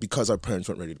 which is because our parents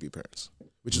weren't ready to be parents.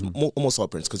 Which is almost all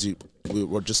parents, because we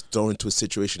were just thrown into a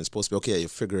situation. It's supposed to be okay. You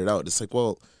figure it out. It's like,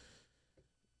 well,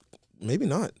 maybe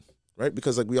not. Right?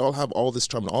 Because like we all have all this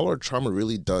trauma. All our trauma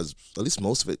really does, at least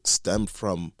most of it, stem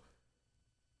from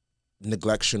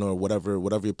neglection or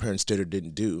whatever your parents did or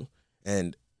didn't do,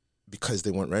 and because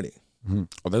they weren't ready. Mm-hmm.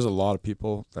 Well, there's a lot of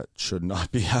people that should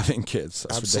not be having kids.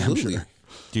 That's absolutely. For damn sure.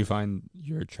 Do you find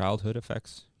your childhood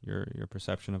affects your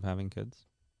perception of having kids?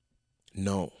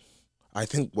 No. I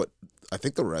think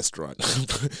the restaurant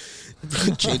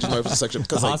changed my perception.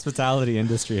 The hospitality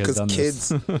industry has done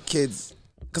this. Kids.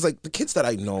 Because like the kids that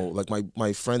I know, like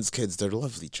my friends' kids, they're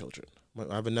lovely children.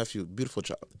 I have a nephew, beautiful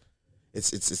child.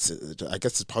 It's I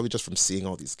guess it's probably just from seeing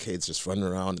all these kids just running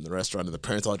around in the restaurant, and the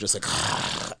parents all just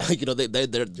like, you know,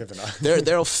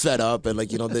 they're all fed up, and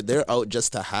like, you know, they're out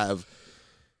just to have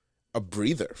a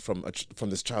breather from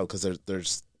this child, because they're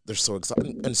so exhausted,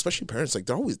 and especially parents, like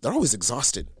they're always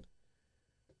exhausted.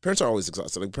 Parents are always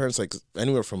exhausted. Like parents, like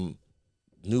anywhere from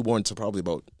newborn to probably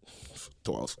about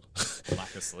 12.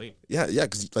 Lack of sleep. Yeah,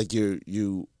 because like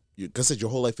you because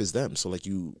your whole life is them. So like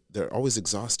they're always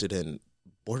exhausted, and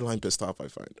borderline pissed off, I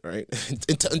find, right?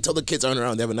 Until the kids aren't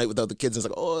around, they have a night without the kids, and it's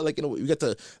like, oh, like, you know, we get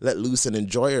to let loose and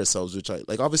enjoy ourselves, which I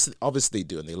like. Obviously they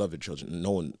do, and they love their children.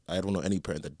 No one, I don't know any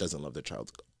parent that doesn't love their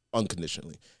child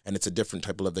unconditionally, and it's a different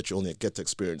type of love that you only get to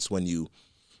experience when you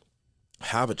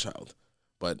have a child.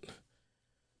 But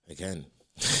again,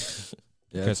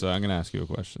 Yeah. Okay, so I'm gonna ask you a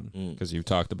question because you've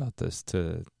talked about this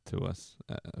to us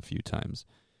a few times.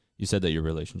 You said that your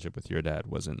relationship with your dad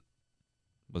wasn't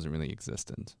really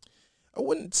existent. I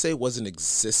wouldn't say it wasn't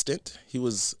existent.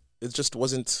 It just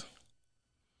wasn't.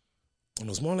 It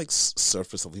was more like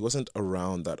surface level. He wasn't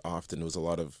around that often. It was a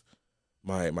lot of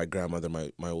my grandmother,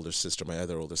 my older sister, my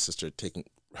other older sister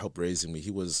help raising me.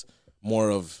 He was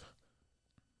more of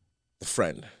the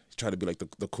friend. He tried to be like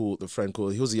the friend cool.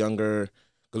 He was younger,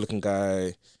 good looking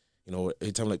guy. You know,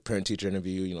 anytime like parent teacher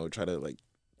interview, you know, try to like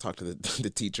talk to the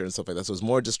teacher and stuff like that. So it was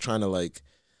more just trying to like,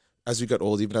 as we got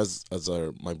old, even as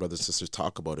my brothers and sisters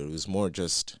talk about it, it was more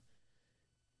just,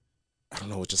 I don't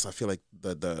know, I feel like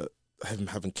the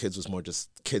having kids was more just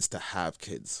kids to have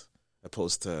kids,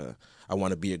 opposed to I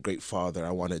want to be a great father,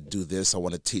 I want to do this, I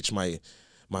want to teach my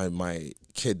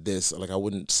kid this. Like, I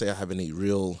wouldn't say I have any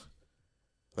real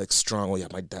like strong, oh yeah,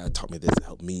 my dad taught me this to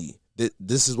help me.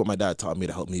 This is what my dad taught me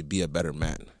to help me be a better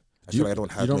man. I feel like I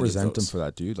don't have. You don't many resent of those. him for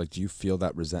that, dude? Like, do you feel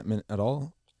that resentment at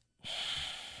all?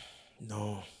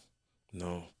 No.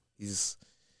 He's,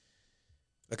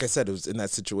 like I said, it was in that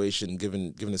situation.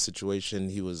 Given the situation,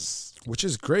 he was, which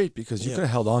is great because you Yeah. could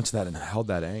have held on to that and held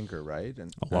that anger, right?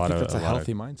 And A I lot think of that's a lot of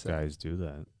healthy mindset. Guys do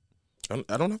that.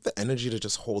 I don't have the energy to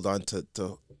just hold on to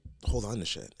hold on to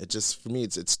shit. It just, for me,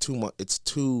 it's too much. It's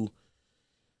too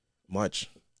much.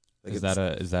 Like,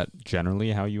 Is that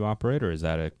generally how you operate, or is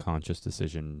that a conscious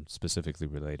decision specifically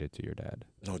related to your dad?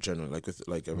 no, generally, like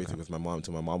everything Okay. with my mom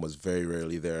too. My mom was very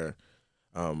rarely there.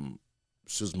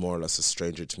 She was more or less a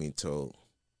stranger to me till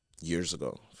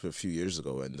for a few years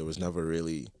ago, and there was never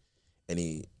really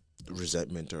any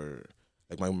resentment or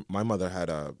like my mother had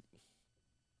a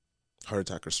heart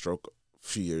attack or stroke a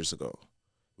few years ago,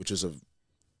 which was a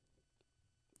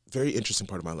very interesting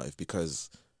part of my life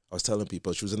because I was telling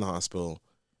people she was in the hospital,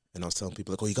 and I was telling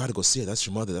people like, oh, you got to go see her. That's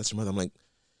your mother. I'm like,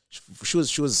 she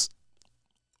was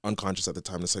unconscious at the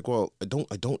time. It's like, well, I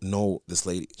don't know this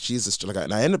lady. She's just like,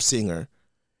 and I end up seeing her,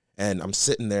 and I'm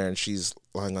sitting there, and she's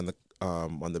lying on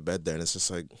the bed there, and it's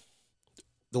just like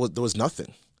there was nothing.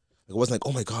 Like, it wasn't like,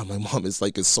 oh my god, my mom is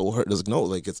so hurt. It was like, no,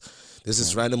 like there's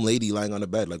this random lady lying on the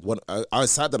bed. Like, what? I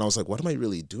sat there and I was like, what am I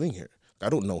really doing here? I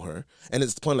don't know her, and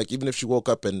it's the point. Like, even if she woke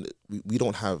up and we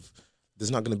don't have,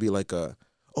 there's not gonna be like a,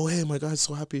 oh hey my god,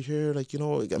 so happy you're here. Like, you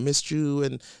know, like, I missed you,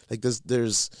 and like there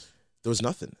was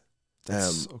nothing.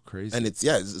 That's so crazy. And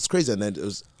it's crazy. And then it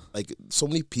was like so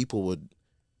many people would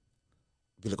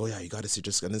be like, oh yeah, you got to see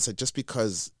just, and it's like just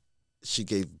because she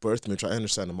gave birth to me, which I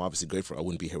understand, I'm obviously grateful. I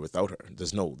wouldn't be here without her.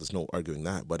 There's no arguing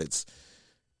that. But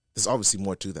there's obviously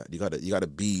more to that. You gotta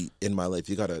be in my life.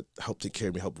 You gotta help take care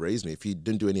of me, help raise me. If you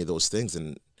didn't do any of those things,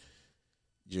 then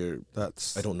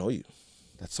I don't know you.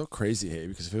 That's so crazy, hey,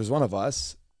 because if it was one of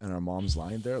us and our mom's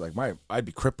lying there, like I'd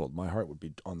be crippled. My heart would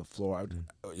be on the floor. I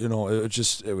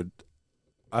would,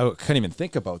 I can't even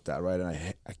think about that, right?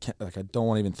 And I can't, like, I don't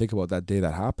want to even think about that day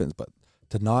that happens, but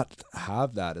to not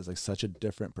have that is like such a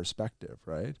different perspective,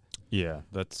 right? Yeah,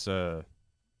 that's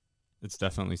it's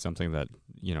definitely something that,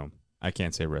 you know, I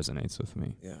can't say resonates with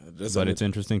me. Yeah, but it's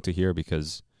interesting to hear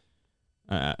because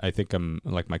I think I'm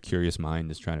like, my curious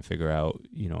mind is trying to figure out,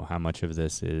 you know, how much of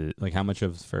this is like, how much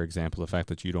of, for example, the fact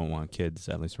that you don't want kids,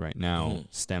 at least right now,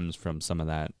 stems from some of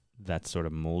that sort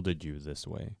of molded you this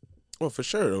way. Well, for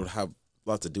sure, it would have a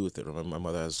lot to do with it. My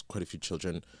mother has quite a few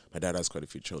children. My dad has quite a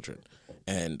few children,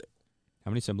 and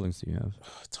how many siblings do you have?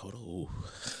 Total,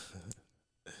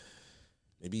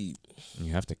 maybe.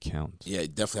 You have to count. Yeah, you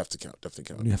definitely have to count.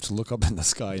 Definitely count. You have to look up in the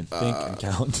sky and think and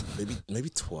count. Maybe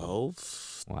 12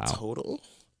 Wow. total.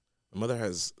 My mother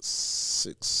has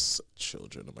 6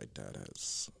 children, and my dad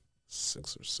has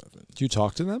 6 or 7. Do you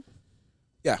talk to them?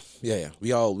 Yeah.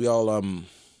 We all we didn't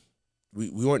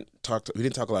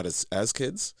talk a lot as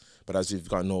kids, but as we've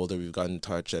gotten older, we've gotten in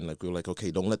touch, and like we were like,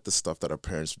 okay, don't let the stuff that our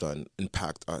parents have done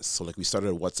impact us. So like we started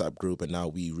a WhatsApp group, and now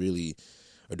we really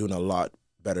are doing a lot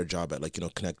better job at, like, you know,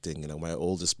 connecting. You know, my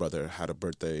oldest brother had a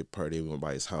birthday party, we went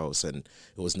by his house, and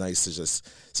it was nice to just,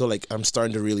 so like I'm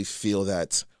starting to really feel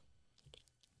that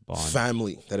Bond.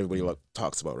 family that everybody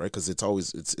talks about, right? Because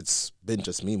it's been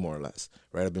just me, more or less,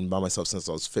 right? I've been by myself since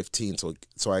I was 15, so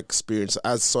I experienced,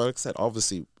 like I said,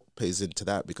 obviously pays into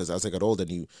that, because as I got older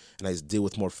and I deal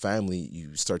with more family,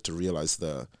 you start to realize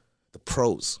the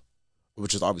pros,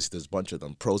 which is obviously there's a bunch of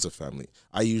them, pros of family.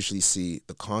 I usually see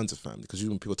the cons of family, because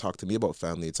when people talk to me about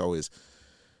family, it's always,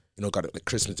 got like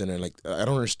Christmas dinner. Like, I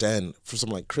don't understand. For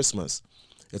something like Christmas,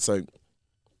 it's like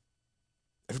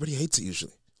everybody hates it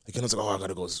usually. Like, it's like, oh, I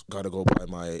gotta go by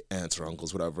my aunts or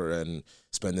uncles, whatever, and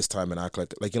spend this time and act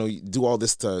like you do all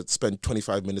this to spend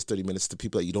 25 minutes, 30 minutes to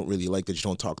people that you don't really like, that you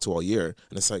don't talk to all year.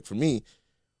 And it's like, for me,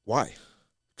 why?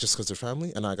 Just because they're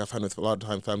family? And I find with a lot of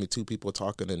time family too, people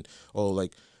talking and, oh,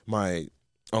 like my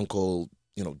uncle,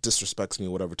 disrespects me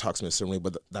or whatever, talks to me a certain way,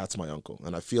 but that's my uncle.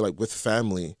 And I feel like with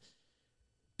family,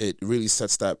 it really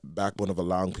sets that backbone of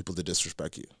allowing people to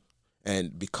disrespect you.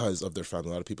 And because of their family,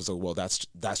 a lot of people say, well, that's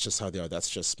just how they are. That's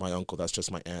just my uncle. That's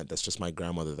just my aunt. That's just my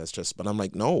grandmother. But I'm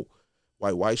like, no.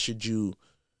 Why should you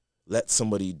let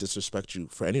somebody disrespect you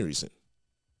for any reason?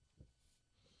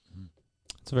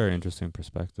 It's a very interesting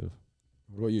perspective.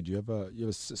 What about you? Do you have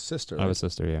a sister? I have a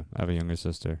sister, yeah. I have a younger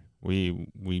sister. We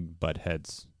butt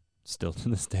heads still to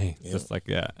this day. Yeah. Just like,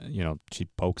 she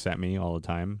pokes at me all the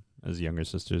time, as younger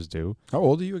sisters do. How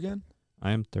old are you again?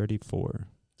 I am 34.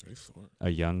 34. A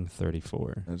young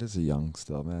 34. That is a young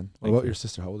still, man. What Thank about you. your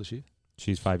sister? How old is she?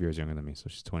 She's 5 years younger than me, so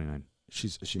she's 29.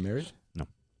 Is she married? No.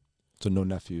 So no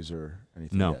nephews or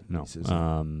anything? No, yet? no.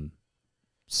 Nieces?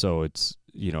 So it's,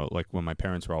 like when my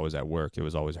parents were always at work, it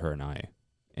was always her and I.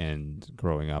 And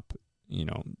growing up,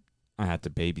 I had to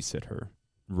babysit her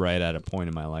right at a point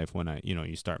in my life when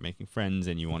you start making friends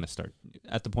and you want to start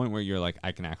at the point where you're like,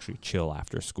 I can actually chill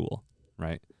after school,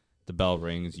 right? The bell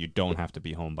rings, you don't have to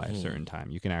be home by a certain time.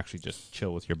 You can actually just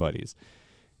chill with your buddies.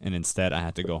 And instead, I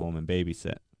had to go home and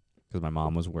babysit because my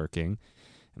mom was working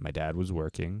and my dad was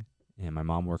working. And my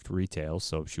mom worked retail,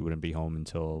 so she wouldn't be home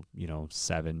until,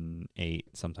 7, 8,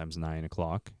 sometimes 9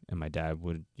 o'clock. And my dad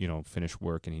would, finish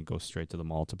work and he'd go straight to the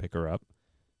mall to pick her up.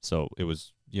 So it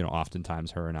was,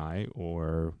 oftentimes her and I,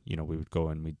 or, we would go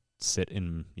and we'd sit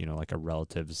in, like a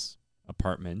relative's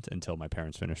apartment until my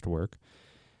parents finished work.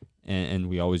 And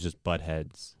we always just butt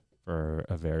heads for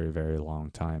a very, very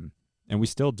long time. And we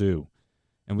still do.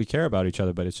 And we care about each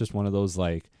other, but it's just one of those,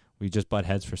 like, we just butt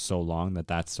heads for so long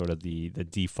that's sort of the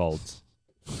default.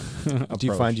 Do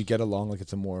you find you get along like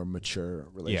it's a more mature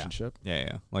relationship?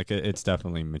 Yeah. Like it's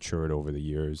definitely matured over the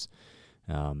years.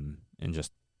 And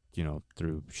just,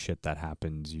 through shit that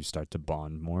happens, you start to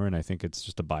bond more. And I think it's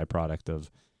just a byproduct of,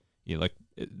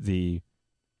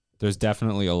 there's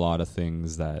definitely a lot of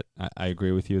things that, I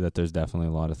agree with you that there's definitely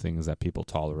a lot of things that people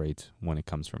tolerate when it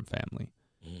comes from family.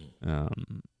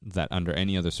 That under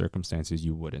any other circumstances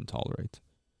you wouldn't tolerate.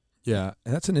 Yeah,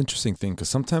 and that's an interesting thing because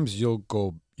sometimes you'll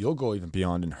go even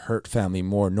beyond and hurt family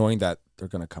more, knowing that they're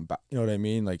gonna come back. You know what I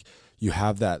mean? Like you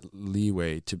have that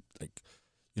leeway to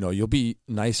you'll be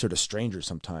nicer to strangers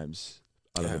sometimes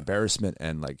out of embarrassment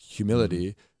and like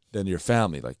humility than your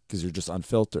family, like because you're just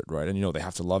unfiltered, right? And they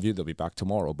have to love you. They'll be back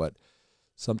tomorrow, but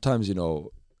sometimes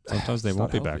sometimes they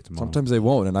won't be back tomorrow. Sometimes they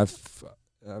won't, and I've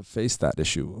faced that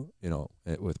issue,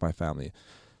 with my family.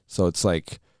 So it's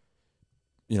like,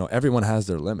 everyone has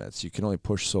their limits. You can only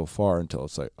push so far until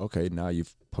it's like, okay, now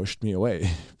you've pushed me away,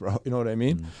 bro. You know what I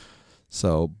mean?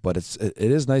 So, but it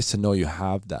is nice to know you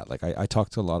have that. Like I talk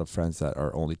to a lot of friends that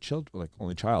are only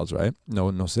childs, right?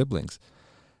 No siblings.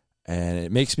 And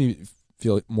it makes me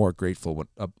feel more grateful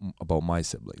about my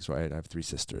siblings, right? I have 3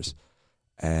 sisters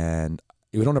and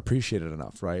we don't appreciate it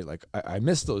enough, right? Like I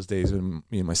miss those days when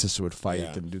me and my sister would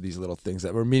fight and do these little things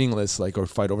that were meaningless, like or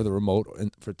fight over the remote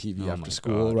for TV after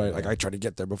school, right? Yeah. Like I try to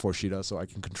get there before she does so I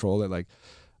can control it. Like,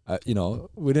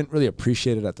 we didn't really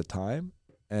appreciate it at the time.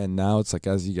 And now it's like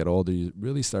as you get older, you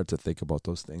really start to think about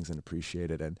those things and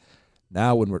appreciate it. And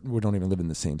now when we don't even live in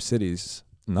the same cities,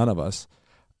 none of us,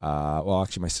 well,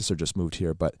 actually my sister just moved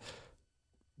here, but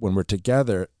when we're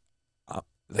together,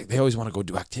 like they always want to go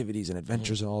do activities and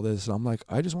adventures and all this. And I'm like,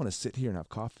 I just want to sit here and have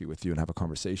coffee with you and have a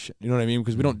conversation. You know what I mean?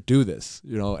 Because we don't do this,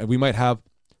 and we might have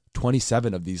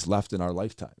 27 of these left in our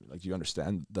lifetime. Like, you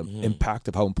understand the impact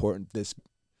of how important this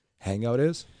hangout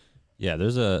is? Yeah,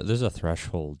 there's a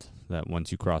threshold that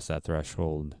once you cross that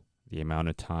threshold, the amount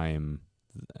of time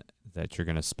that you're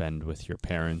going to spend with your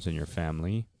parents and your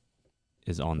family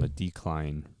is on the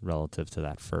decline relative to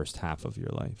that first half of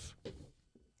your life.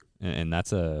 And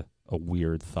that's a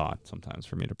weird thought sometimes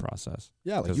for me to process.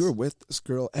 Yeah, like you were with this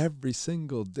girl every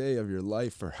single day of your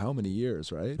life for how many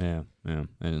years, right? Yeah.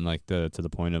 And like to the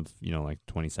point of, like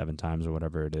 27 times or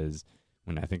whatever it is,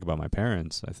 when I think about my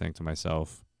parents, I think to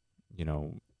myself,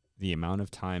 the amount of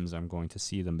times I'm going to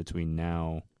see them between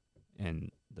now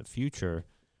and the future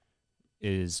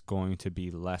is going to be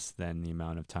less than the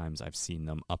amount of times I've seen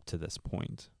them up to this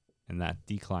point. And that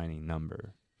declining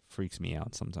number freaks me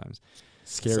out sometimes.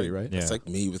 Scary, right? It's like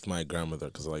me with my grandmother,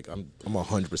 because like I'm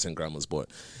 100% grandma's boy,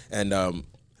 and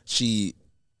she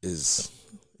is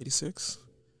 86,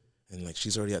 And like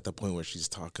she's already at the point where she's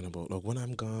talking about like when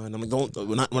I'm gone. I'm like,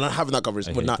 we're not having that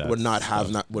conversation. We're not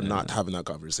having that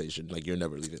conversation. Like you're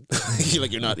never leaving.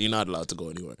 Like you're not allowed to go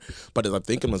anywhere. But as I'm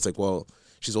thinking, it's like, well,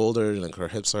 she's older, like her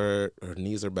hips hurt, her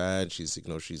knees are bad. She's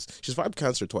she's survived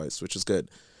cancer twice, which is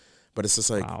good. But it's just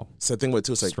like it's the thing with it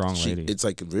too. It's like strong lady. It's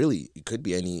like really it could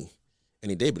be any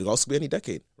day, but it could also be any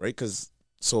decade, right? Because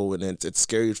and it's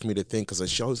scary for me to think because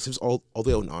she was all the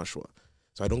way out in Oshawa.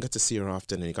 So I don't get to see her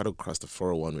often, and you got to cross the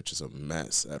 401, which is a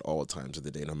mess at all times of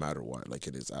the day, no matter what. Like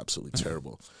it is absolutely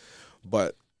terrible.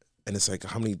 But and it's like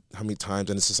how many times,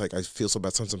 and it's just like I feel so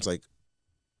bad sometimes. Like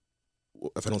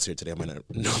if I don't see her today, I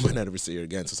might never see her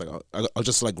again. So it's like I'll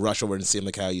just like rush over and see him,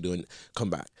 like how you doing, come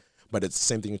back. But it's the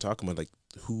same thing you're talking about. Like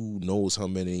who knows how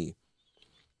many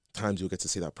times you'll get to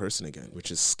see that person again,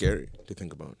 which is scary to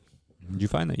think about. Did you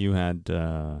find that you had?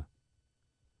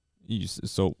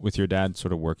 So with your dad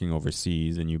sort of working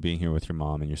overseas and you being here with your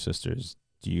mom and your sisters,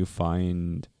 do you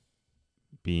find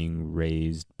being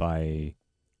raised by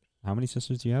how many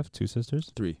sisters do you have? 2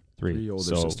 sisters? Three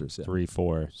older sisters. Yeah. 3,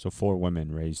 4. So 4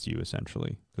 women raised you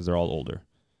essentially because they're all older.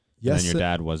 Yes. And then your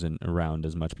dad wasn't around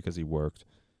as much because he worked.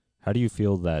 How do you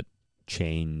feel that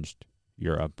changed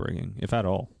your upbringing, if at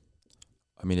all?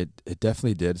 I mean, it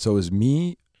definitely did. So it was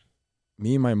me,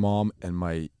 my mom, and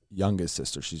my youngest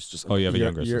sister. She's just you have a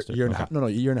younger sister. A year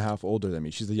and a half older than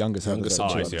me. She's the youngest. I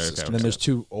see. Okay. And then there's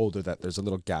 2 older that there's a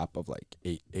little gap of like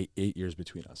 8 years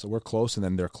between us. So we're close, and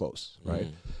then they're close, right?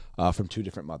 From 2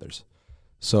 different mothers.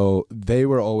 So they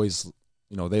were always,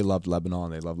 they loved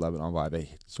Lebanon. They loved Lebanon. Why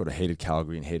they sort of hated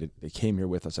Calgary and they came here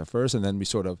with us at first, and then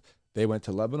they went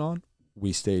to Lebanon.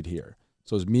 We stayed here.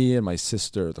 So it was me and my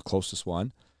sister, the closest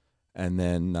one, and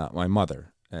then my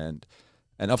mother. And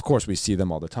of course, we see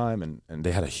them all the time, and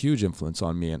they had a huge influence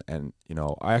on me. And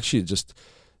I actually just,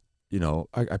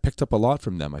 I picked up a lot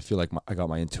from them. I feel like I got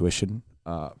my intuition,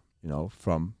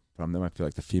 from them. I feel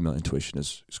like the female intuition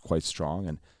is quite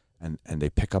strong, and they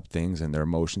pick up things, and their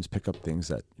emotions pick up things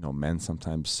that men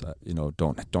sometimes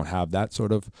don't have that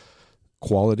sort of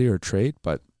quality or trait.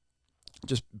 But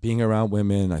just being around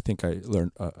women, I think I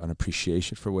learned an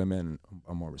appreciation for women,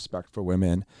 a more respect for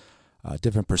women.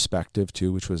 Different perspective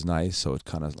too, which was nice. So it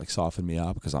kind of like softened me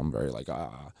up because I'm very like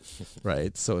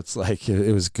right. So it's like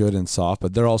it was good and soft,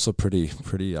 but they're also pretty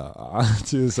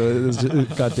too. So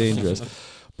it got dangerous.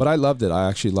 But I loved it. I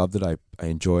actually loved it. I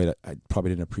enjoyed it. I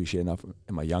probably didn't appreciate it enough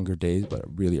in my younger days, but I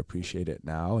really appreciate it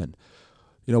now. And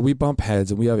we bump heads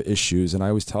and we have issues, and I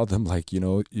always tell them like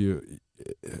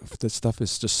if this stuff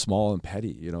is just small and petty.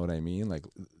 You know what I mean?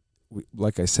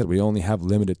 Like I said, we only have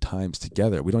limited times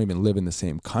together. We don't even live in the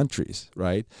same countries,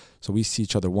 right? So we see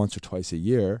each other once or twice a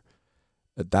year.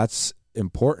 That's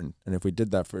important. And if we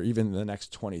did that for even the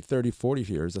next 20, 30, 40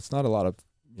 years, that's not a lot of,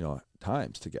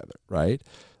 times together, right?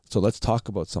 So let's talk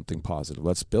about something positive.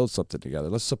 Let's build something together.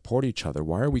 Let's support each other.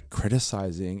 Why are we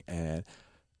criticizing? And,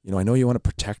 I know you want to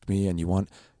protect me and you want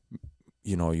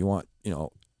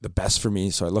the best for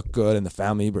me, so I look good and the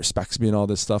family respects me and all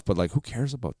this stuff, but like, who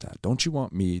cares about that? Don't you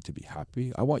want me to be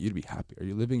happy? I want you to be happy. Are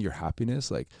you living your happiness?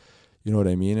 Like, you know what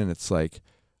I mean? And it's like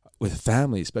with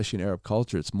family, especially in Arab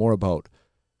culture, it's more about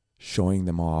showing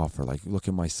them off, or like, look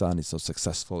at my son, he's so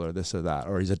successful, or this or that,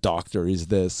 or he's a doctor, he's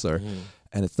this, or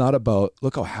and it's not about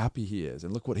look how happy he is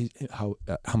and look what how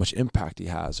much impact he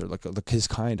has, or look his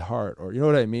kind heart, or you know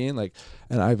what I mean? Like,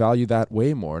 and I value that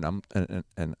way more, and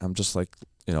I'm just like,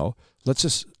 let's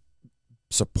just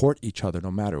support each other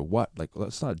no matter what. Like,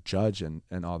 let's not judge and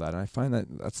all that. And I find that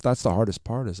that's the hardest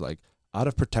part, is like, out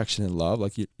of protection and love.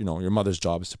 Like, your mother's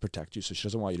job is to protect you, so she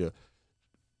doesn't want you to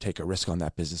take a risk on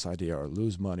that business idea, or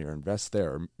lose money, or invest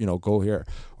there, or go here,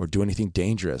 or do anything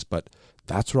dangerous. But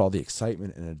that's where all the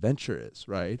excitement and adventure is,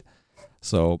 right?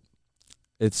 So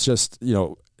it's just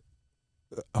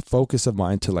a focus of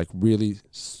mine to like really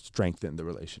strengthen the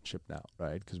relationship now,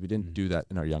 right? Because we didn't do that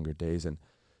in our younger days, and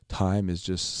time is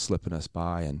just slipping us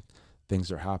by, and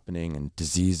things are happening, and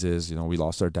diseases. We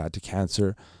lost our dad to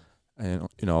cancer, and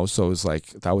so it was like,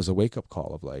 that was a wake up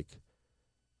call of like,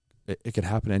 it could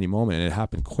happen any moment, and it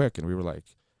happened quick, and we were like,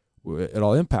 it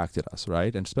all impacted us,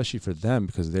 right? And especially for them,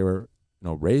 because they were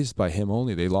raised by him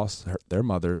only. They lost their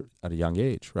mother at a young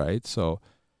age, right? So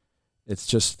it's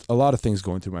just a lot of things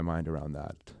going through my mind around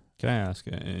that. Can I ask,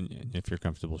 and if you're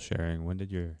comfortable sharing, when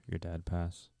did your dad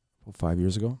pass? Well, 5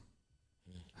 years ago.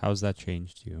 How's that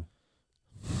changed you?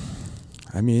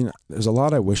 I mean, there's a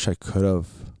lot I wish I could have,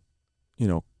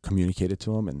 communicated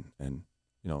to him, and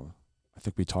I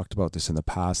think we talked about this in the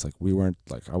past. Like, we weren't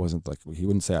like, I wasn't like, he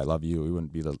wouldn't say I love you. We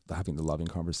wouldn't be having the loving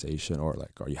conversation, or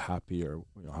like, are you happy, or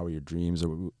how are your dreams?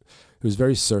 Or it was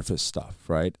very surface stuff,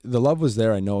 right? The love was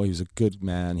there. I know he was a good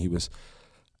man. He was,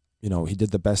 he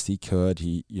did the best he could.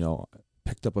 He,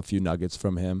 picked up a few nuggets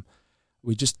from him.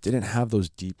 We just didn't have those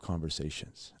deep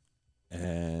conversations.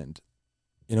 And,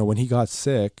 when he got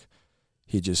sick,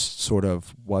 he just sort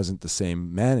of wasn't the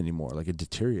same man anymore. Like, it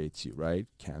deteriorates you, right?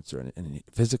 Cancer. And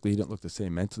physically, he didn't look the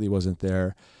same. Mentally, he wasn't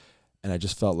there. And I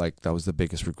just felt like that was the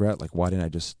biggest regret. Like, why didn't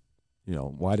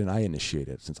I initiate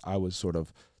it? Since I was sort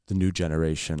of the new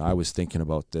generation, I was thinking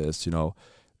about this,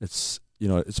 it's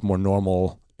more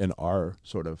normal in our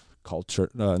sort of culture,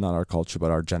 not our culture,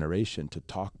 but our generation to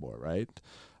talk more, right?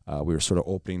 We were sort of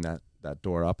opening that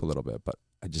door up a little bit, but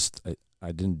I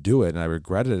didn't do it, and I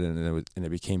regretted it, and it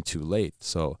became too late.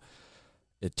 So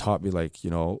it taught me, like,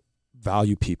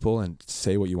 value people and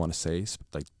say what you want to say.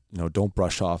 Like, don't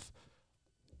brush off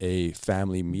a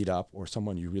family meetup or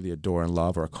someone you really adore and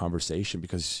love, or a conversation,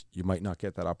 because you might not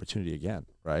get that opportunity again,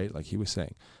 right? Like he was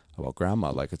saying about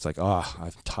grandma, like, it's like,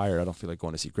 I'm tired, I don't feel like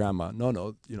going to see grandma.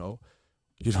 No,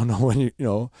 you don't know when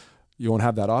you won't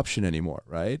have that option anymore,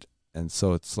 right? And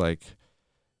so it's like,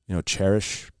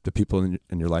 cherish the people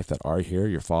in your life that are here,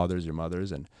 your fathers, your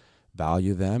mothers, and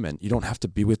value them. And you don't have to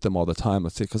be with them all the time.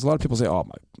 Let's say, because a lot of people say, oh,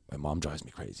 my mom drives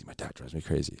me crazy, my dad drives me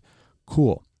crazy.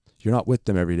 Cool. You're not with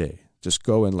them every day. Just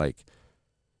go and, like,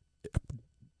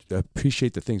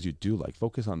 appreciate the things you do, like,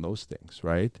 focus on those things,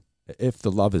 right? If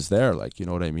the love is there, like, you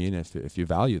know what I mean? If you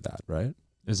value that, right?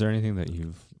 Is there anything that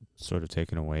you've sort of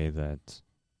taken away that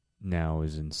now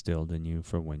is instilled in you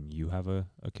for when you have a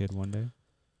kid one day?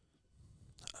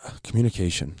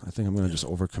 Communication. I think I'm going to just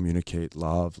over communicate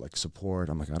love, like support.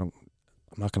 I'm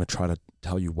not going to try to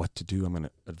tell you what to do. I'm going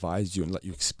to advise you and let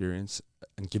you experience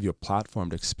and give you a platform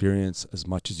to experience as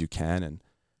much as you can and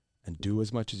do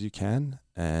as much as you can,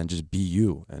 and just be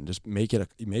you, and just make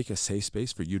a safe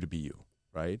space for you to be you,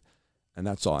 right? And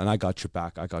that's all. And I got your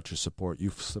back. I got your support. You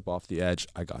slip off the edge,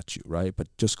 I got you, right?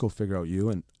 But just go figure out you,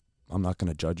 and I'm not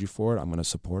going to judge you for it. I'm going to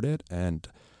support it and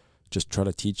just try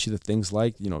to teach you the things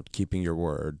like, keeping your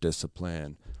word,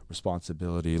 discipline,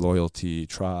 responsibility, loyalty,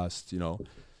 trust,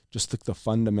 just the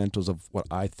fundamentals of what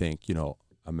I think,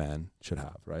 a man should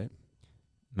have, right?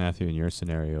 Matthew, in your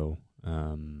scenario,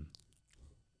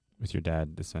 with your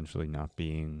dad essentially not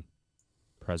being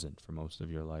present for most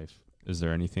of your life, is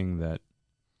there anything that,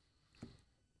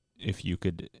 if you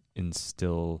could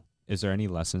instill, is there any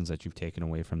lessons that you've taken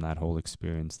away from that whole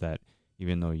experience that,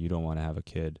 even though you don't want to have a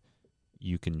kid,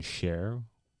 you can share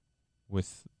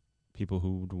with people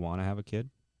who would want to have a kid?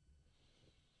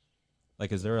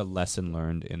 Like, is there a lesson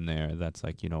learned in there that's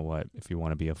like, you know what, if you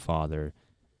want to be a father,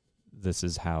 this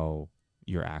is how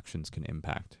your actions can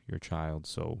impact your child,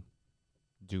 so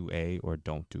do A or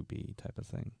don't do B type of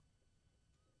thing?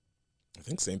 I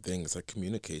think same thing. It's like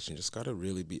communication. Just got to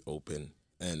really be open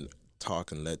and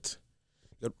talk, and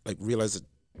realize that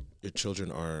your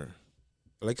children are,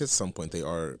 like, at some point they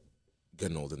are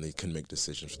getting old and they can make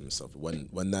decisions for themselves.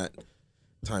 When that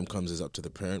time comes, is up to the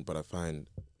parent. But I find,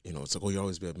 it's like, oh, you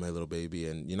always be my little baby,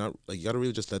 and you're not, like, you got to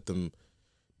really just let them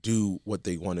do what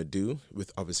they want to do,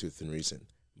 obviously within reason.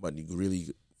 But you really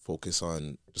focus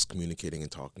on just communicating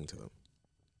and talking to them.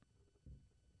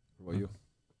 What about you?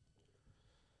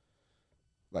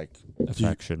 Like,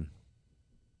 affection.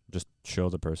 Just show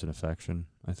the person affection,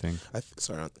 I think. I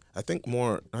think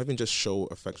more, not even just show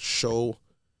affection, show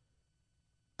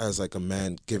as like a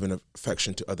man giving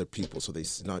affection to other people. So they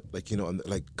not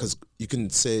like, because you can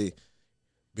say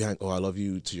behind, oh, I love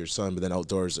you to your son, but then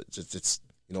outdoors it's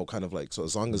kind of like, so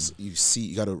as long as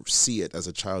you got to see it as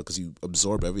a child, because you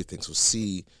absorb everything. So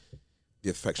see the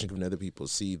affection given to other people,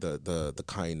 see the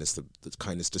kindness, the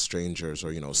kindness to strangers,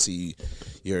 or, see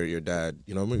your dad,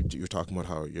 you're talking about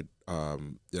how your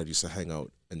dad used to hang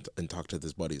out and talk to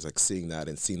his buddies, like seeing that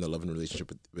and seeing the loving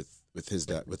relationship with his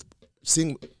dad,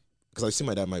 because I've seen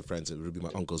my dad, my friends, it would be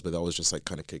my uncles, but that was just like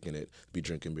kind of kicking it, be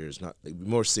drinking beers, not like,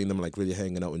 more seeing them like really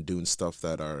hanging out and doing stuff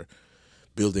that are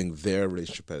building their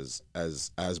relationship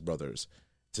as brothers.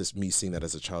 Just me seeing that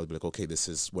as a child, be like, okay, this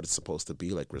is what it's supposed to be.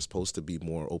 Like, we're supposed to be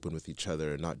more open with each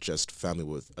other, not just family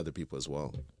with other people as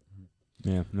well.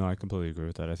 Yeah, no, I completely agree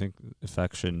with that. I think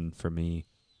affection for me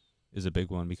is a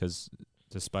big one, because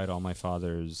despite all my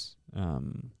father's,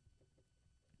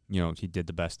 he did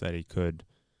the best that he could,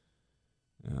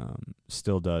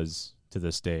 still does to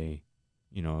this day.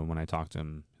 When I talk to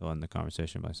him, he'll end the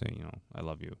conversation by saying, I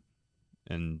love you.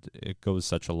 And it goes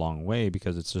such a long way,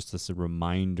 because it's just this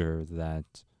reminder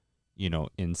that,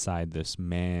 inside this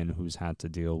man who's had to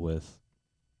deal with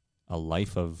a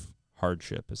life of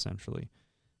hardship, essentially,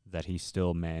 that he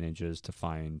still manages to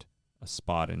find a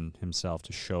spot in himself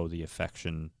to show the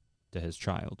affection to his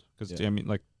child. Because,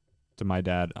 to my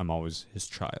dad, I'm always his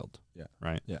child. Yeah.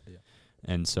 Right? Yeah.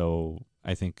 And so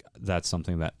I think that's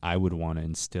something that I would want to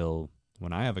instill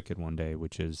when I have a kid one day,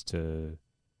 which is to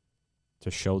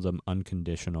show them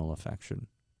unconditional affection.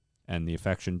 And the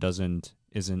affection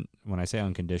isn't when I say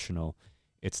unconditional,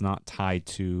 it's not tied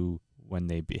to when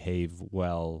they behave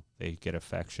well, they get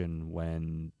affection.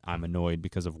 When I'm annoyed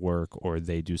because of work or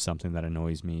they do something that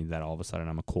annoys me, that all of a sudden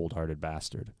I'm a cold-hearted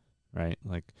bastard, right?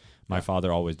 Like my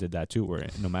father always did that too, where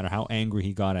no matter how angry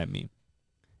he got at me,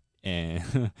 and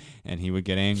he would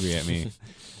get angry at me,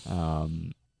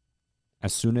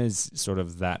 as soon as sort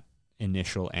of that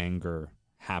initial anger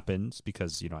happens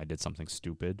because, I did something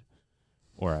stupid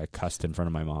or I cussed in front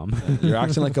of my mom. You're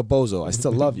acting like a bozo. I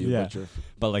still love you. Yeah.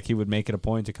 But But like he would make it a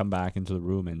point to come back into the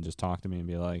room and just talk to me and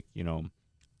be like,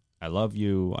 I love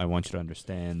you. I want you to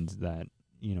understand that,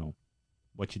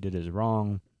 what you did is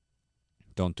wrong.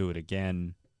 Don't do it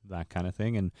again, that kind of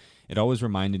thing. And it always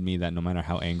reminded me that no matter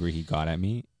how angry he got at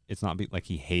me, it's not like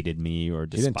he hated me or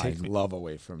despised me. He didn't take love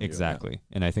away from you. Exactly.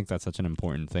 Yeah. And I think that's such an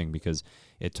important thing because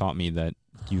it taught me that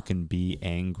you can be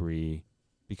angry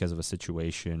because of a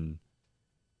situation,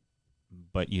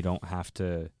 but you don't have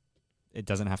to, it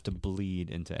doesn't have to bleed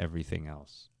into everything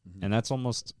else. Mm-hmm. And that's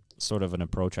almost sort of an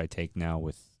approach I take now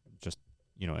with just,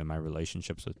 in my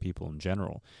relationships with people in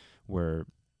general, where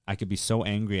I could be so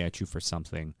angry at you for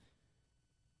something.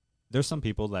 There's some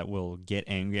people that will get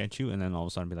angry at you and then all of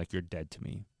a sudden be like, you're dead to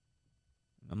me.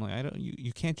 I'm like,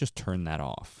 you can't just turn that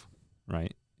off,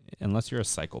 right? Unless you're a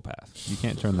psychopath. You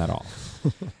can't turn that off.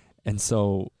 And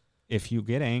so if you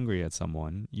get angry at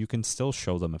someone, you can still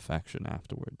show them affection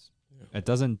afterwards. Yeah. It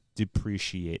doesn't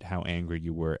depreciate how angry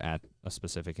you were at a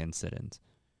specific incident.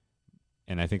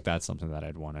 And I think that's something that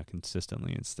I'd want to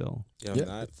consistently instill.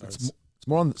 Yeah, it's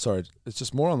more on, it's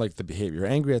just more on like the behavior. You're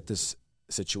angry at this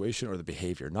situation or the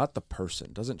behavior, not the person.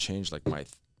 It doesn't change like my,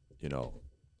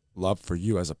 love for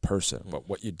you as a person, but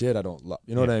what you did, I don't love.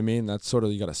 You know what I mean? That's sort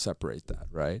of, you got to separate that,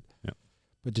 right? Yeah.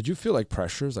 But did you feel like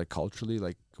pressures, like culturally,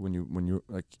 like when you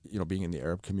like, being in the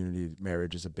Arab community,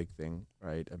 marriage is a big thing,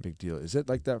 right? A big deal. Is it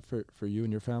like that for you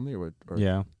and your family, or?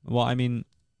 Yeah. Well, I mean,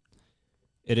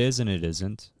 it is and it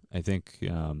isn't. I think.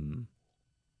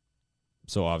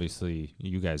 So obviously,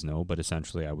 you guys know, but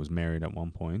essentially, I was married at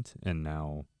one point and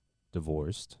now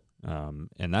divorced,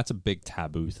 and that's a big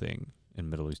taboo thing in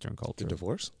Middle Eastern culture. The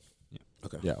divorce? Yeah.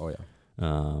 Okay. Yeah. Oh yeah.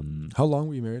 How long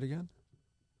were you married again?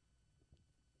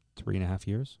 3.5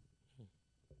 years.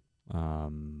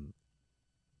 And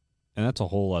that's a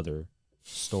whole other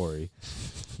story.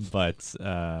 But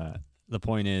the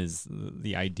point is,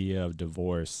 the idea of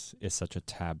divorce is such a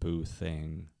taboo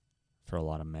thing for a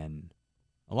lot of men,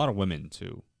 a lot of women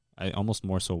too. Almost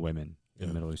more so women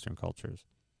in Middle Eastern cultures.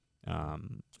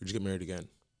 Would you get married again?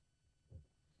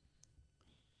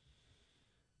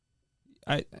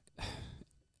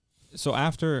 So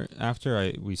after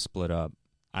we split up,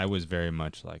 I was very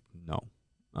much like, no,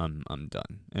 I'm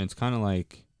done. And it's kind of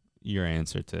like your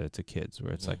answer to kids,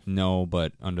 where it's like, no,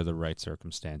 but under the right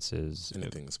circumstances,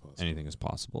 anything is possible. Anything is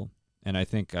possible. And I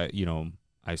think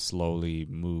I slowly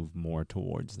move more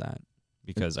towards that,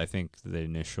 because I think the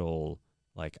initial,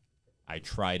 like, I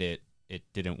tried it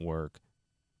didn't work,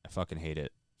 I fucking hate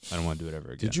it, I don't want to do it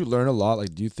ever again. Did you learn a lot?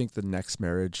 Like, do you think the next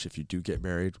marriage, if you do get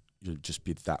married, you'll just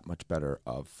be that much better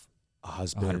of a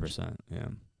husband? 100%. Yeah.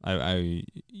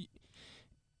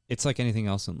 It's like anything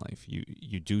else in life.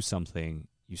 You do something,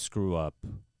 you screw up,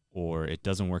 or it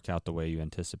doesn't work out the way you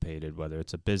anticipated, whether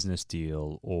it's a business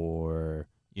deal or,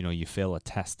 you fail a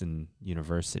test in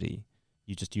university.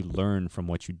 You learn from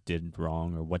what you did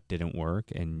wrong or what didn't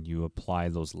work, and you apply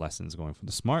those lessons going forward.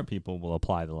 The smart people will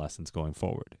apply the lessons going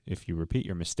forward. If you repeat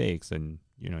your mistakes, then,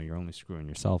 you're only screwing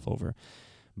yourself over.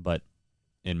 But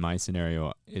in my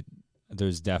scenario,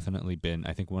 there's definitely been,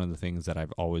 I think one of the things that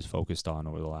I've always focused on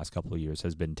over the last couple of years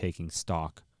has been taking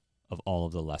stock of all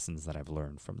of the lessons that I've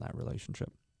learned from that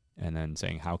relationship, and then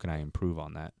saying, how can I improve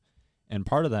on that? And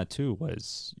part of that too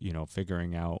was,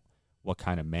 figuring out what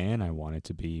kind of man I wanted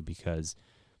to be, because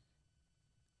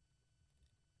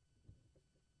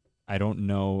I don't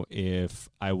know if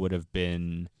I would have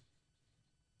been,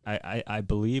 I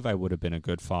believe I would have been a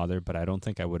good father, but I don't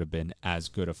think I would have been as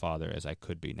good a father as I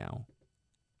could be now,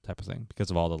 type of thing,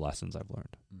 because of all the lessons I've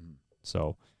learned. Mm-hmm.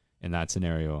 So in that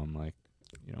scenario, I'm like,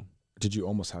 Did you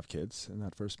almost have kids in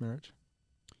that first marriage?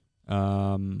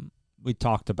 We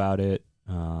talked about it.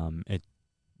 It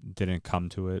didn't come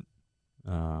to it.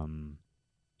 And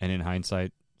in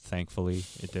hindsight, thankfully,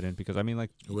 it didn't, because I mean, like,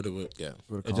 it would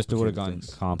have gone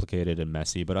complicated and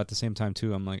messy. But at the same time,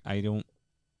 too, I'm like,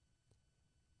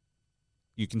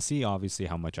 you can see obviously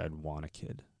how much I'd want a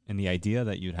kid, and the idea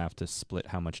that you'd have to split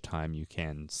how much time you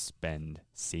can spend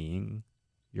seeing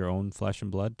your own flesh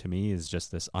and blood, to me, is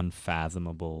just this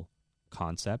unfathomable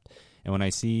concept. And when I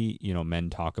see, men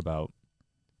talk about,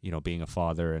 being a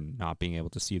father and not being able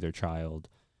to see their child,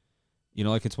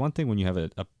 it's one thing when you have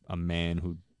a man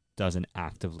who doesn't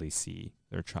actively see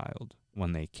their child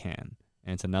when they can.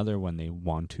 And it's another when they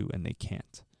want to and they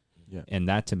can't. Yeah. And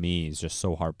that to me is just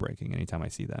so heartbreaking anytime I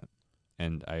see that.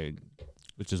 And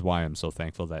which is why I'm so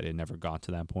thankful that it never got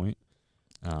to that point.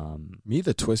 Me,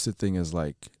 the twisted thing is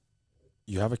like,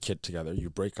 you have a kid together, you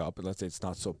break up, and let's say it's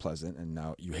not so pleasant, and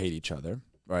now you hate each other,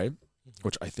 right?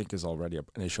 Which I think is already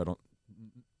an issue. I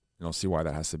don't see why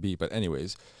that has to be. But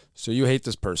anyways, so you hate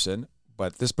this person,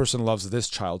 but this person loves this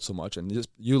child so much, and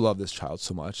you love this child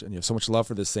so much, and you have so much love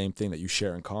for the same thing that you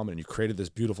share in common, and you created this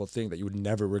beautiful thing that you would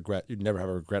never regret. You'd never have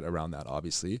a regret around that,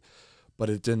 obviously. But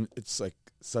it's like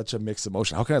such a mixed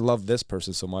emotion. How can I love this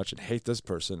person so much and hate this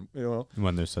person?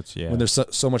 When there's such, when there's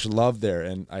so much love there,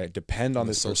 and I depend on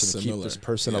this person to keep this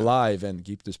person alive and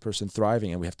keep this person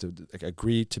thriving, and we have to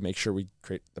agree to make sure we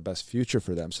create the best future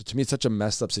for them. So to me, it's such a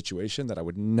messed up situation that I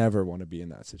would never want to be in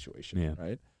that situation.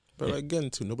 Right? But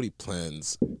again, too, nobody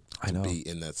plans to be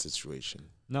in that situation.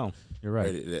 No, you're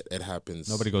right. It happens.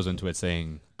 Nobody goes into it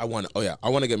saying, I want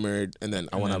to get married, and then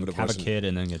I want to have a divorce. Have a kid,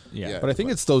 and then get. But I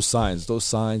think it's those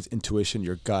signs, intuition,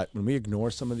 your gut. When we ignore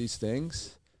some of these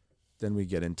things, then we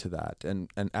get into that. And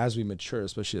as we mature,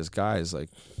 especially as guys, like,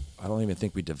 I don't even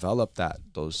think we develop that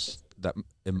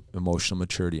emotional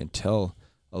maturity until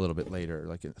a little bit later,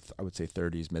 like I would say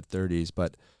 30s, mid 30s.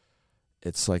 But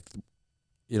it's like,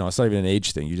 it's not even an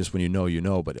age thing. You just, when you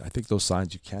know, but I think those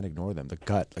signs, you can't ignore them. The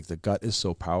gut is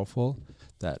so powerful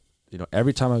that,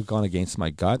 every time I've gone against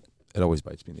my gut, it always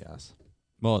bites me in the ass.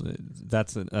 Well,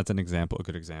 that's an example, a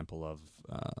good example of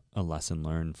a lesson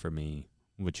learned for me,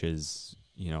 which is,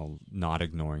 not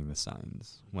ignoring the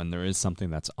signs. When there is something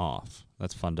that's off,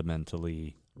 that's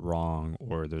fundamentally wrong,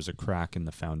 or there's a crack in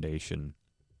the foundation,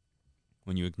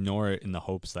 when you ignore it in the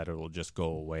hopes that it will just go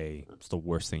away, it's the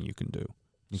worst thing you can do.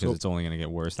 Because it's only going to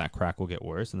get worse. That crack will get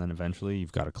worse, and then eventually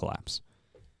you've got to collapse.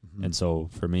 Mm-hmm. And so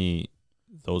for me,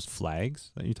 those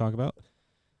flags that you talk about,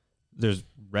 there's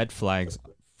red flags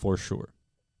for sure,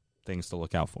 things to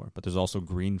look out for. But there's also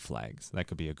green flags. That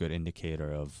could be a good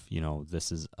indicator of,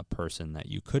 this is a person that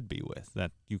you could be with,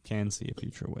 that you can see a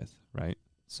future with, right?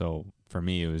 So for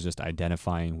me, it was just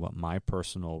identifying what my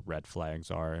personal red flags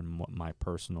are and what my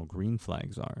personal green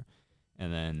flags are,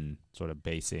 and then sort of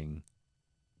basing,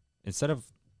 instead of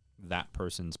that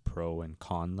person's pro and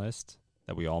con list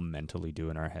that we all mentally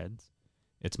do in our heads,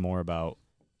 it's more about,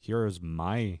 here's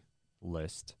my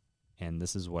list, and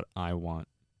this is what I want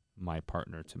my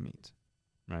partner to meet,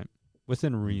 right?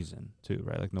 Within reason too,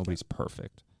 right? Like, nobody's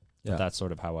perfect. Yeah. But that's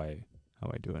sort of how I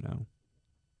do it now.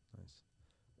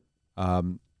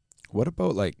 Nice. What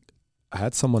about, like, I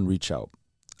had someone reach out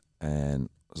and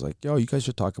was like, yo, you guys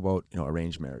should talk about,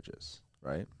 arranged marriages,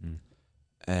 right?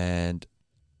 And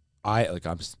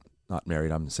I'm not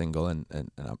married, I'm single, and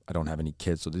I don't have any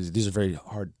kids. So these are very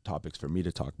hard topics for me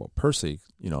to talk about personally,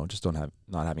 just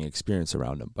not having experience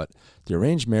around them. But the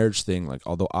arranged marriage thing, like,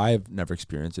 although I've never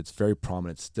experienced, it's very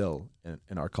prominent still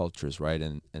in our cultures, right?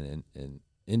 And in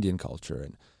Indian culture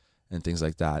and things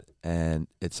like that. And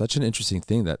it's such an interesting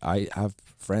thing that I have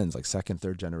friends, like second,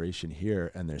 third generation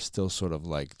here, and they're still sort of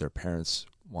like, their parents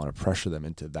want to pressure them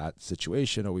into that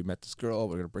situation. Oh, we met this girl,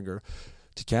 we're going to bring her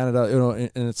to Canada,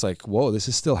 and it's like, whoa, this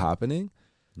is still happening.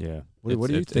 Yeah. What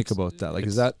do you think about that? Like,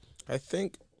 is that? I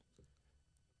think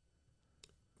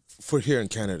for here in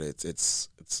Canada, it's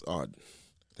odd,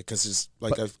 because it's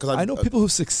like, I know people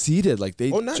who've succeeded, like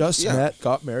they met,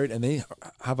 got married, and they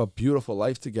have a beautiful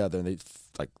life together, and they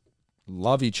like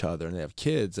love each other, and they have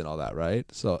kids and all that, right?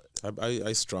 So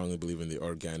I strongly believe in the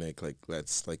organic, like,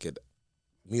 let's like it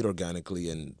meet organically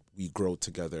and we grow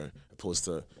together, opposed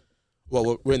to,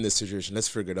 well, we're in this situation, let's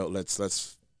figure it out,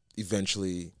 let's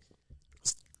eventually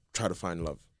try to find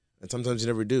love. And sometimes you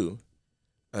never do,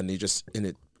 and you're just in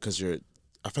it because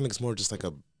I find like it's more just like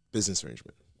a business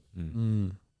arrangement.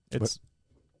 It's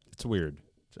weird.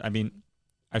 I mean,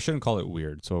 I shouldn't call it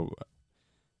weird. So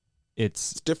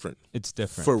it's different. It's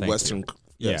different for Western.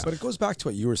 Yes. But it goes back to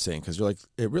what you were saying, because you're like,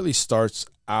 it really starts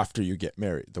after you get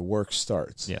married. The work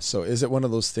starts. Yes. So is it one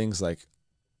of those things like,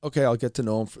 okay, I'll get to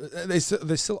know them. They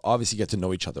still obviously get to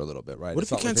know each other a little bit, right? What if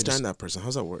you can't stand that person?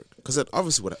 How's that work? Because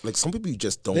obviously, like, some people you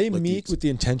just don't. They meet with the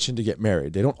intention to get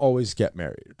married. They don't always get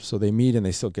married, so they meet and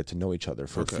they still get to know each other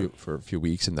for a few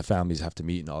weeks, and the families have to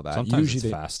meet and all that. Sometimes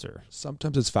it's faster.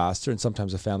 Sometimes it's faster, and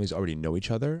sometimes the families already know each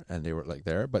other and they were like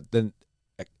there. But then,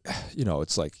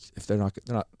 it's like, if they're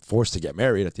not forced to get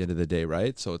married at the end of the day,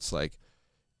 right? So it's like,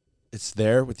 it's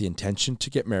there with the intention to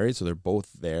get married. So they're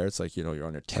both there. It's like, you're on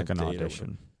your 10th like an date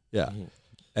audition. Yeah.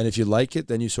 And if you like it,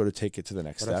 then you sort of take it to the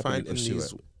next But step. I find and you in pursue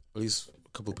these, it. at least a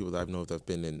couple of people that I've known that have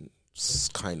been in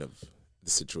kind of the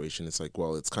situation, it's like,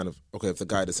 well, it's kind of, okay, if the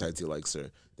guy decides he likes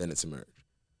her, then it's a marriage.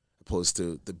 Opposed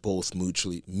to the both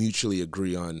mutually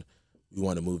agree on, we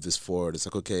want to move this forward. It's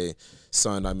like, okay,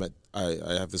 son, I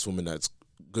have this woman that's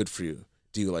good for you.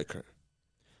 Do you like her?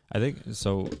 I think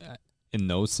so. In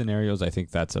those scenarios, I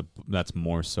think that's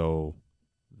more so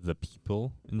the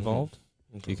people involved,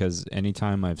 because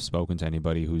anytime I've spoken to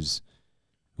anybody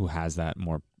who has that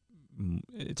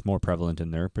it's more prevalent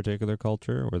in their particular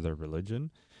culture or their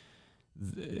religion.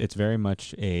 It's very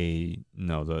much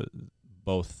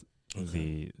both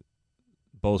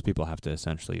people have to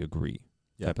essentially agree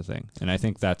type of thing. And I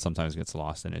think that sometimes gets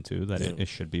lost in it too, that it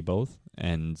should be both.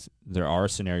 And there are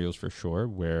scenarios for sure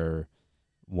where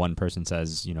one person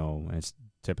says, and it's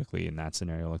typically in that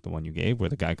scenario like the one you gave, where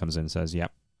the guy comes in and says,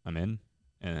 yep, I'm in.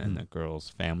 And the girl's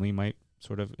family might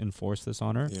sort of enforce this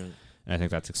on her. Yeah. And I think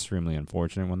that's extremely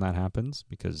unfortunate when that happens,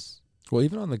 because... Well,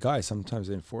 even on the guy, sometimes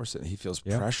they enforce it and he feels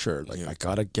pressure. Like, I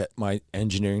got to get my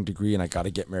engineering degree and I got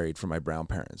to get married for my brown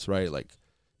parents, right? Like,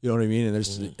 you know what I mean? And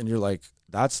there's and you're like,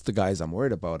 that's the guys I'm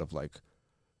worried about, of like,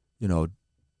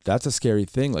 that's a scary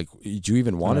thing. Like, do you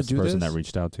even want to do this? The person that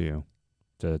reached out to you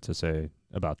to say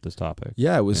about this topic.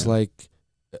 Yeah, it was like,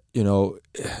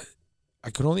 I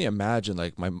could only imagine,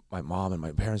 like, my mom and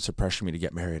my parents are pressuring me to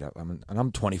get married. And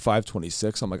I'm 25,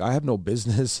 26. I'm like, I have no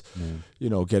business,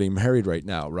 getting married right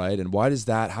now, right? And why does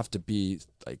that have to be,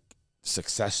 like,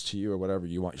 success to you or whatever?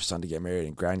 You want your son to get married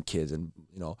and grandkids. And,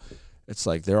 it's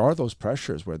like there are those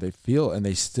pressures where they feel, and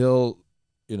they still,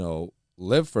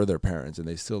 live for their parents, and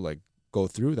they still, like, go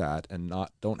through that and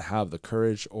don't have the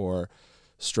courage or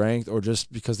strength, or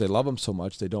just because they love them so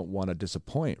much, they don't want to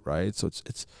disappoint, right? So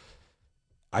it's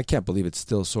I can't believe it's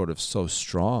still sort of so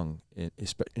strong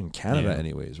in Canada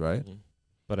anyways, right?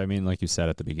 But I mean, like you said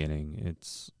at the beginning,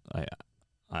 it's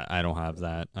I don't have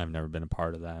that. I've never been a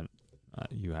part of that.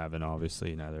 You haven't,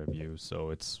 obviously, neither of you.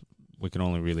 So we can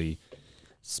only really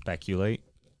speculate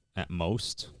at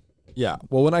most. Yeah.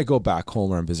 Well, when I go back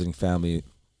home or I'm visiting family,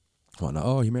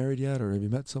 you married yet? Or have you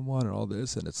met someone? And all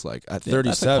this. And it's like at 37.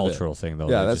 That's a cultural thing, though.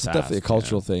 Yeah, that's definitely a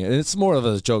cultural thing. And it's more of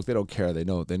a joke. They don't care. They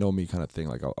know me kind of thing.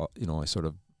 Like, I sort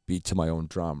of beat to my own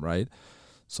drum, right?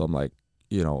 So I'm like,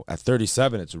 at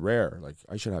 37, it's rare. Like,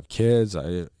 I should have kids.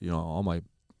 All my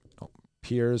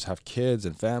peers have kids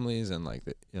and families and, like,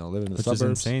 live in the suburbs. Which is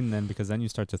insane then, because then you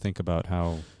start to think about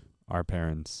how our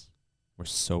parents were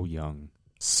so young.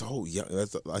 So young. I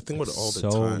think about it all the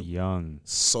time.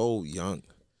 So young.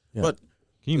 Yeah. But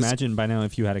can you imagine by now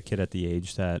if you had a kid at the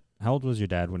age that... How old was your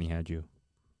dad when he had you?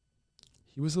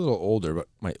 He was a little older, but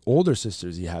my older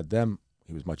sisters, he had them...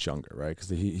 He was much younger, right? Because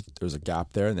there was a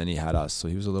gap there, and then he had us, so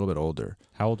he was a little bit older.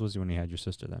 How old was he when he had your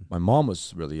sister then? My mom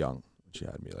was really young when she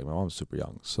had me. Like, my mom was super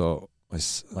young. So,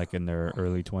 like in their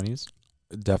early 20s?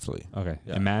 Definitely. Okay.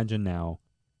 Yeah. Imagine now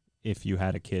if you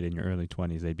had a kid in your early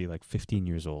 20s, they'd be like 15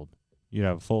 years old. You'd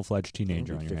have a full-fledged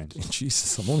teenager on your hands.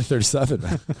 Jesus, I'm only 37,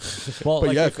 man. Well,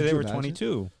 but if they were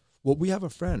 22. Well, we have a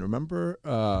friend. Remember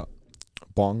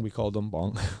Bong? We called him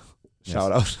Bong.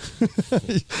 Shout out.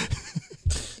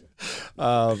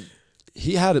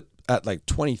 He had it at like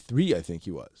 23, I think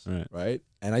he was. Right?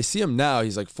 And I see him now.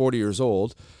 He's like 40 years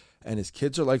old. And his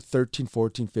kids are like 13,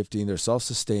 14, 15. They're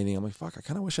self-sustaining. I'm like, fuck, I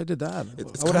kind of wish I did that.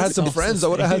 I would have had some friends. I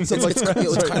would have had some like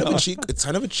friends. It's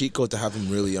kind of a cheat code to have him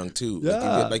really young too.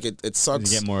 Yeah. It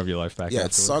sucks. You get more of your life back. Yeah,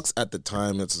 afterwards. It sucks at the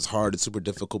time. It's hard. It's super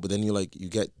difficult. But then you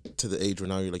get to the age where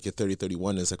now you're 30,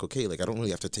 31. And it's like, okay, like I don't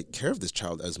really have to take care of this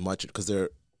child as much because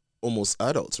they're almost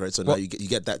adults, right? So now you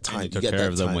get that time. You took care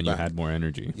of them when you had more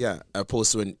energy. Yeah,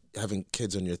 opposed to when having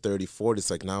kids when you're 30, 40. It's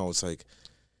like now it's like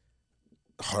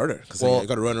harder because I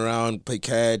got to run around, play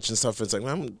catch and stuff. It's like,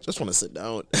 man, I just want to sit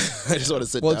down. I just want to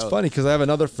sit down. Well, it's funny because I have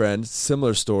another friend,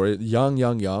 similar story, young,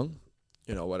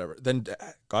 whatever. Then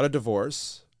got a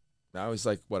divorce. Now he's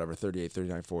like, 38,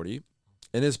 39, 40.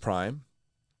 In his prime.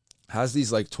 Has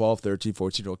these like 12, 13,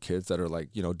 14-year-old kids that are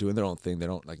like, doing their own thing. They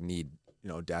don't like need,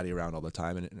 daddy around all the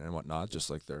time and whatnot.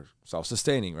 Just like they're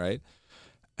self-sustaining, right?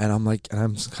 And I'm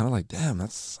kind of like, damn, I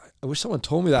wish someone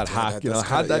told me that hack,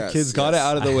 had that kid's got it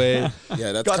out of the way.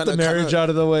 Yeah, that's got the marriage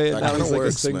out of the way. And now he's like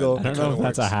a single. I don't know if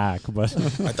that's a hack, but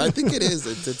I think it is.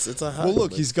 It's a hack. Well,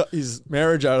 look, he's got his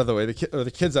marriage out of the way,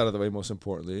 the kids out of the way, most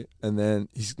importantly. And then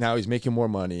he's making more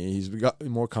money. He's got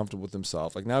more comfortable with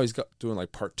himself. Like now he's doing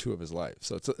like part 2 of his life.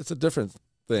 So it's a different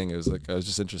thing. It was like, I was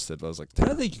just interested. But I was like, damn.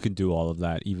 I think you could do all of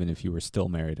that even if you were still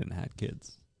married and had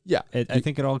kids. Yeah. I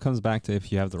think it all comes back to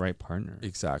if you have the right partner.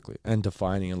 Exactly. And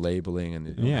defining and labeling, and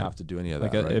you don't have to do any of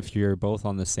that. Like right? if you're both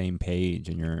on the same page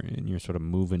and you're sort of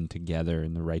moving together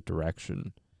in the right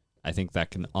direction, I think that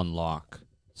can unlock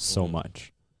so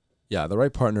much. Yeah, the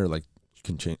right partner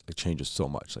can change. It changes so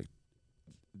much. Like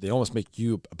they almost make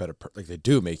you a better person. Like they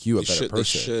do make you a better person. They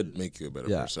should make you a better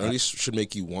person. Or at least should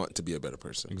make you want to be a better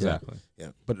person. Exactly. Yeah.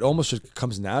 But it almost just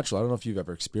comes natural. I don't know if you've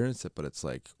ever experienced it, but it's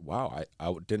like, wow,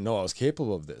 I didn't know I was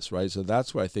capable of this, right? So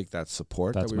that's where I think that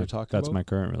support that we were talking about. That's my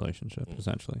current relationship,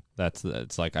 essentially.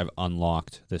 It's like I've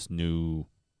unlocked this new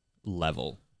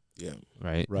level. Yeah.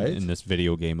 Right? In this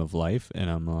video game of life.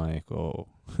 And I'm like, oh.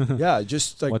 Yeah,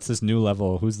 just like. What's this new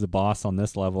level? Who's the boss on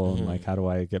this level? And like, how do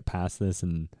I get past this?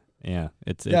 And yeah,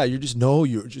 you just know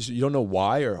you don't know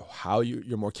why or how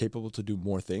you're more capable to do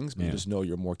more things, but you just know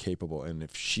you're more capable. And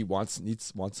if she wants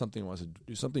something, wants to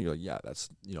do something, you're like, yeah, that's,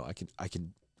 I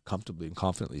can comfortably and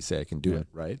confidently say I can do it,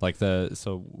 right? Like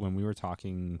so when we were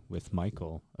talking with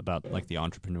Michael about like the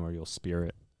entrepreneurial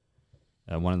spirit,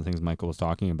 one of the things Michael was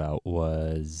talking about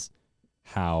was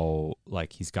how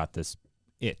like he's got this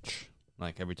itch.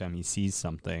 Like every time he sees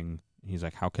something, he's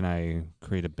like, how can I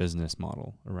create a business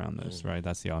model around this, right?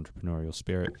 That's the entrepreneurial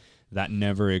spirit. That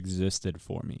never existed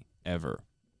for me, ever.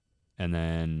 And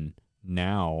then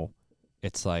now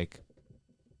it's like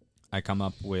I come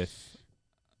up with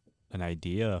an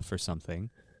idea for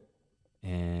something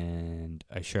and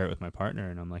I share it with my partner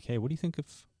and I'm like, hey, what do you think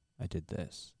if I did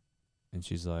this? And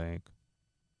she's like,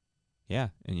 yeah,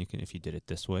 and if you did it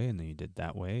this way and then you did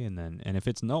that way and if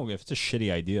it's a shitty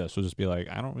idea, she'll just be like,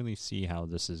 I don't really see how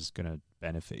this is gonna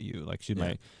benefit you. Like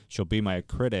she'll be my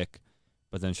critic,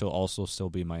 but then she'll also still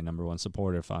be my number one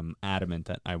supporter if I'm adamant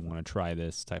that I want to try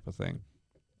this type of thing.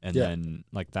 And then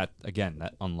like that again,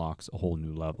 that unlocks a whole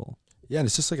new level. Yeah, and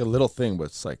it's just like a little thing, but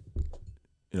it's like,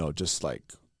 just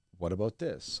like, what about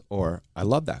this? Or I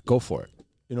love that, go for it.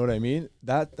 You know what I mean?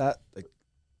 That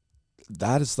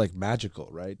is like magical,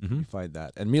 right? Mm-hmm. You find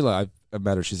that. And Mila, I've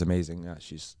met her. She's amazing. Yeah,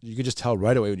 you can just tell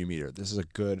right away when you meet her. This is a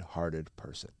good-hearted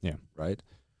person. Yeah. Right?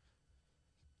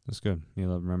 That's good.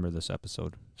 Mila, remember this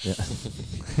episode. Yeah.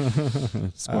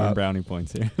 Scoring brownie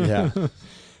points here. Yeah.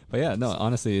 But yeah, no,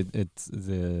 honestly,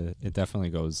 it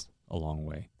definitely goes a long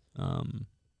way.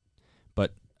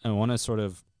 But I want to sort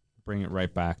of bring it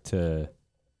right back to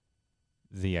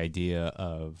the idea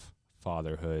of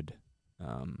fatherhood.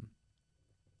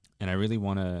 And I really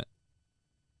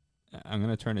I'm going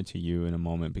to turn it to you in a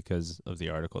moment because of the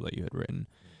article that you had written.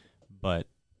 But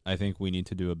I think we need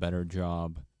to do a better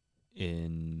job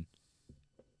in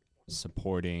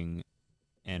supporting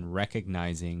and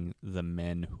recognizing the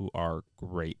men who are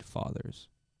great fathers.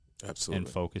 Absolutely. And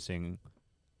focusing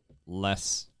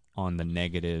less on the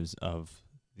negatives of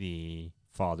the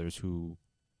fathers who,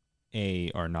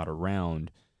 are not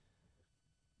around,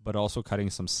 but also cutting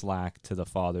some slack to the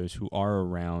fathers who are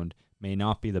around, may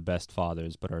not be the best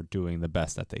fathers, but are doing the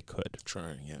best that they could.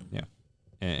 Trying, yeah. Yeah.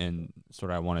 And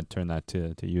sort of I want to turn that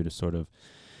to you to sort of,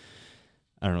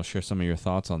 I don't know, share some of your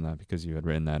thoughts on that because you had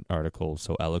written that article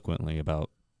so eloquently about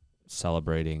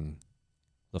celebrating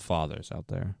the fathers out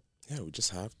there. Yeah, we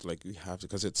have to,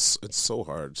 because it's so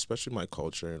hard, especially my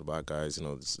culture and black guys.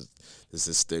 There's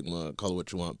this stigma, call it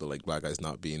what you want, but like black guys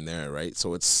not being there, right?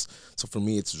 So for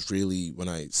me, it's really when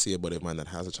I see a buddy of mine that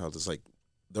has a child, it's like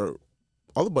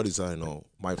all the buddies that I know,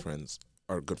 my friends,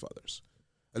 are good fathers,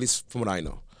 at least from what I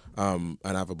know. And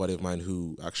I have a buddy of mine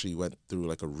who actually went through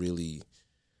like a really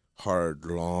hard,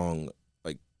 long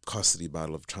custody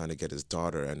battle of trying to get his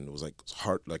daughter, and it was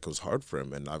it was hard for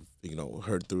him. And I've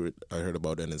heard through it, I heard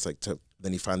about it, and it's like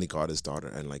then he finally got his daughter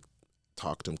and like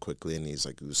talked to him quickly, and he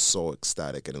was so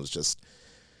ecstatic, and it was just,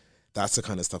 that's the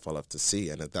kind of stuff I love to see,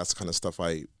 and that's the kind of stuff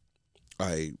I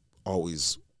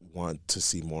always want to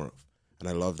see more of. And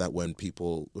I love that when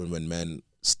men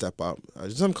step up, I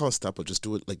just don't call it step up, just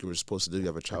do it like you were supposed to do. You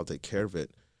have a child, take care of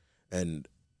it. And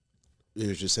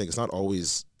you're just saying it's not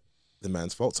always the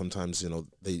man's fault. Sometimes,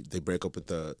 they break up with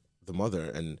the mother,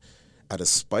 and out of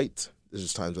spite, there's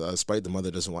just times out of spite, the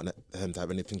mother doesn't want him to have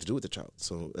anything to do with the child.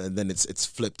 So, and then it's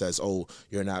flipped as, oh,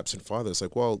 you're an absent father. It's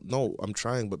like, well, no, I'm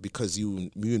trying, but because you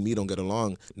and me don't get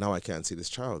along, now I can't see this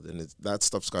child. And that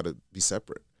stuff's got to be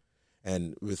separate.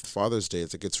 And with Father's Day,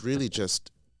 it's like, it's really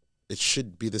just, it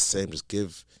should be the same. Just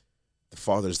give the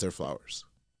fathers their flowers.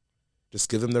 Just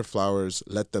give them their flowers.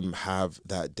 Let them have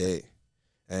that day.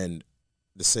 And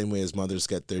the same way as mothers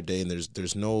get their day, and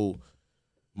there's no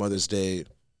Mother's Day.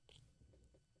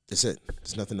 That's it.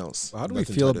 There's nothing else. How do we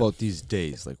feel about these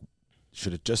days? Like,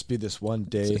 should it just be this one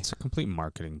day? It's a complete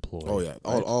marketing ploy. Oh yeah,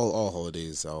 all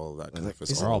holidays, all that kind of They're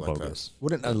stuff. all Like bogus.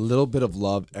 Wouldn't a little bit of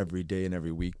love every day and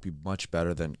every week be much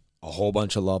better than a whole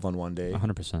bunch of love on one day?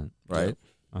 100%. Right?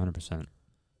 100%.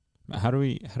 How do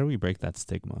we break that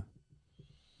stigma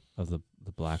of the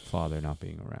black father not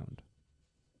being around?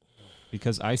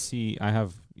 Because I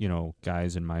have,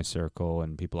 guys in my circle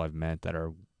and people I've met that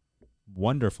are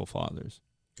wonderful fathers.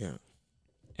 Yeah.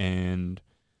 And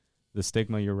the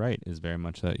stigma, you're right, is very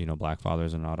much that, black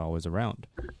fathers are not always around.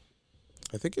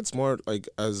 I think it's more like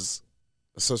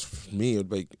so for me, it would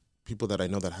be like people that I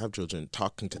know that have children,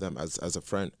 talking to them as a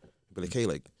friend, be like, hey,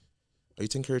 like, are you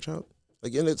taking care of your child?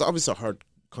 Like, and it's obviously a hard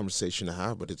conversation to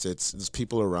have, but it's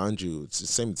people around you. It's the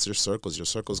same. It's your circles. Your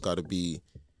circles got to be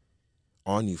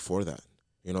on you for that.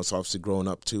 So obviously growing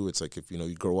up too, it's like if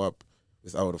you grow up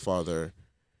without a father,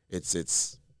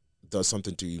 it's does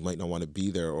something to you. You might not want to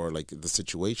be there, or like the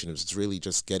situation. It's really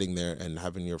just getting there and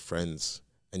having your friends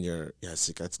and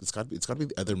it's got to be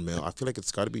the other male. I feel like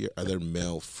it's got to be your other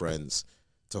male friends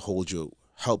to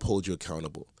help hold you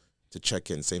accountable, to check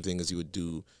in. Same thing as you would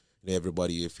do.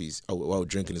 Everybody, if he's out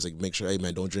drinking, is like, make sure, hey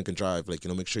man, don't drink and drive. Like,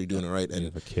 make sure you're doing it right. And you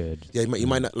have a kid. Yeah, you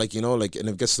might not, like, and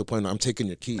if it gets to the point, I'm taking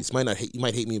your keys. You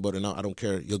might hate me about it now. I don't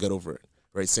care. You'll get over it.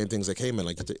 Right? Same things like, hey man,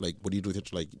 like what do you do with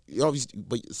it? Like, you obviously,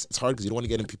 but it's hard because you don't want to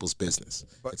get in people's business.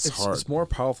 But it's hard. It's more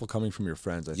powerful coming from your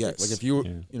friends. I think. Like if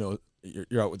you,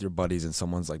 you're out with your buddies and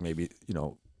someone's like maybe,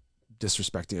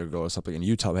 disrespecting a girl or something, and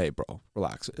you tell them, hey bro,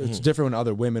 relax. It's different when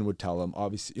other women would tell them,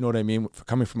 obviously, you know what I mean?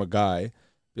 Coming from a guy,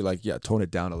 be like, yeah, tone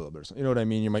it down a little bit or something. You know what I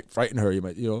mean? You might frighten her. You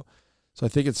might, So I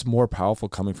think it's more powerful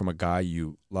coming from a guy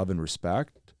you love and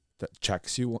respect that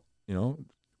checks you,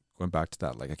 going back to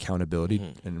that, like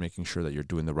accountability and making sure that you're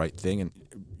doing the right thing and,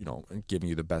 and giving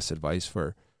you the best advice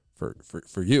for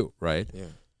you. Right. Yeah.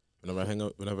 Whenever I hang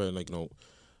out,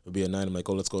 it'll be at night, I'm like,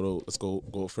 oh, let's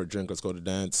go for a drink. Let's go to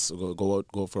dance,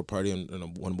 go for a party.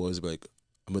 And one boy will be like,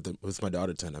 I'm with my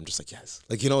daughter 10. I'm just like, yes.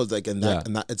 Like, it's like, and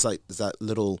that it's like, it's that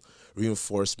little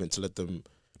reinforcement to let them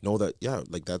know that,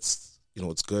 like that's,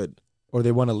 it's good. Or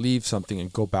they want to leave something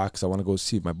and go back because I want to go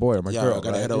see my boy or my girl. I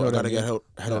gotta head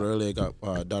out early. I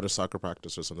got daughter's soccer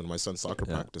practice or something. My son's soccer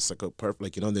practice. Like a perfect,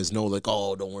 like, there's no like,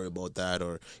 oh, don't worry about that,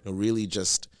 or really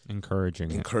just encouraging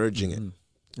it.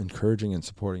 Encouraging and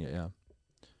supporting it. Yeah.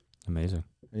 Amazing.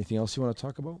 Anything else you want to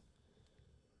talk about?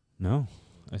 No,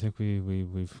 I think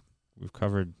we've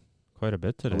covered quite a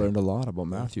bit today. I learned a lot about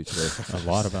Matthew today. A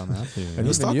lot about Matthew. And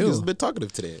he was a bit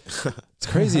talkative today. It's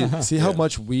crazy. See how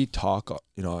much we talk,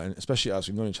 and especially us.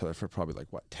 We've known each other for probably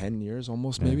 10 years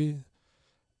almost, maybe.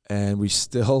 And we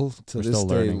still, to this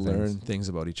day, learn things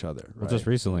about each other. Right? Well, just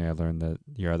recently I learned that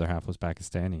your other half was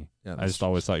Pakistani. Yeah, I just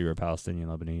always thought you were Palestinian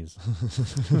Lebanese.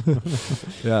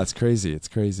 Yeah, it's crazy. It's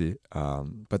crazy.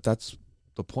 But that's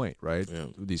the point, right? Yeah.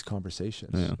 These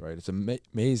conversations, right? It's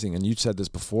amazing. And you said this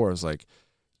before. It's like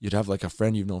you'd have like a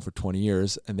friend you've known for 20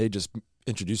 years and they just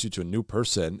introduce you to a new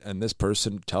person and this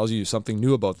person tells you something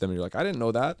new about them and you're like, I didn't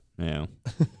know that. Yeah.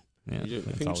 I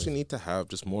think you need to have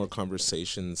just more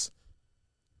conversations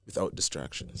without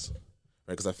distractions,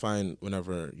 right? Because I find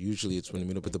usually it's when you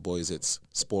meet up with the boys, it's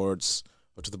sports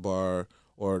or to the bar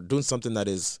or doing something that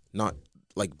is not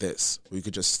like this, where you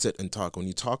could just sit and talk. When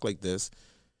you talk like this,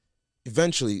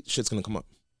 eventually shit's going to come up.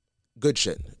 Good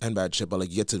shit and bad shit, but like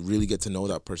you get to really get to know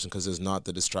that person because there's not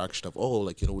the distraction of,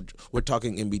 we're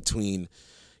talking in between,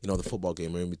 the football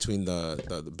game or in between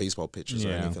the baseball pitches or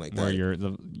anything like that. Where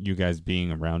you guys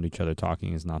being around each other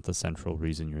talking is not the central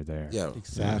reason you're there. Yeah,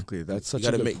 exactly. Yeah. That's such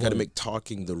a good point. Got to make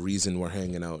talking the reason we're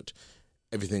hanging out.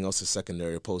 Everything else is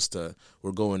secondary, opposed to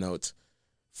we're going out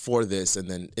for this, and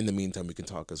then in the meantime we can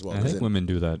talk as well. I think women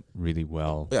do that really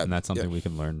well, and that's something we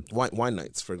can learn. Wine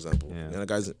nights, for example. Yeah.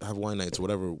 Guys have wine nights,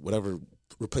 whatever.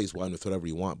 Replace wine with whatever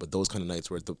you want, but those kind of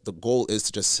nights where the goal is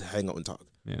to just hang out and talk.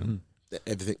 Yeah.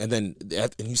 Everything,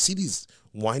 and you see these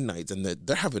wine nights, and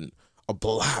they're having a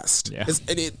blast. Yeah.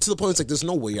 To the point, it's like there's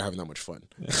no way you're having that much fun.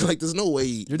 Yeah. Like there's no way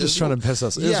you're just trying to piss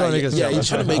us. You're trying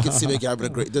to make it seem like you're having a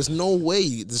great. There's no way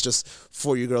it's just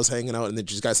 4 you girls hanging out, and then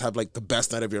you guys have like the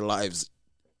best night of your lives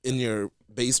in your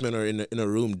basement or in a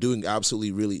room doing not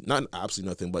absolutely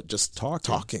nothing, but just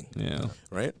talking. Yeah.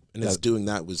 Right. And it's doing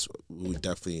that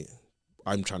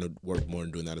I'm trying to work more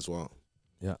in doing that as well.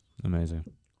 Yeah. Amazing.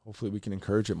 Hopefully we can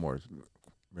encourage it more.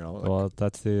 Well,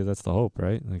 that's the hope,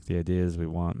 right? Like the idea is we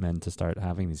want men to start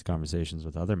having these conversations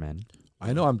with other men.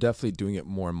 I know I'm definitely doing it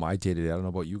more in my day-to-day. I don't know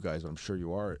about you guys, but I'm sure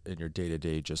you are in your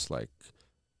day-to-day, just like,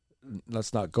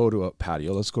 let's not go to a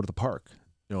patio. Let's go to the park,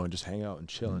 and just hang out and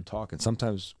chill and talk. And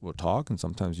sometimes we'll talk and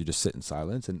sometimes you just sit in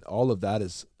silence. And all of that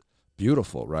is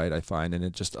beautiful, right? I find, and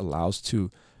it just allows to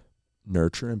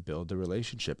nurture and build the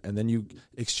relationship. And then you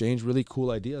exchange really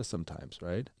cool ideas sometimes,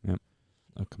 right? Yep.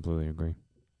 I completely agree.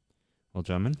 Well,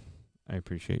 gentlemen, I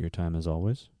appreciate your time as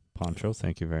always. Pancho,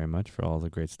 thank you very much for all the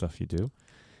great stuff you do.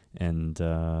 And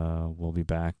we'll be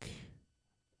back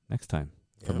next time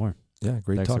for more. Yeah,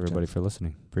 great Thanks talk, everybody Jen. for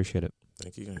listening. Appreciate it.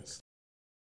 Thank you guys.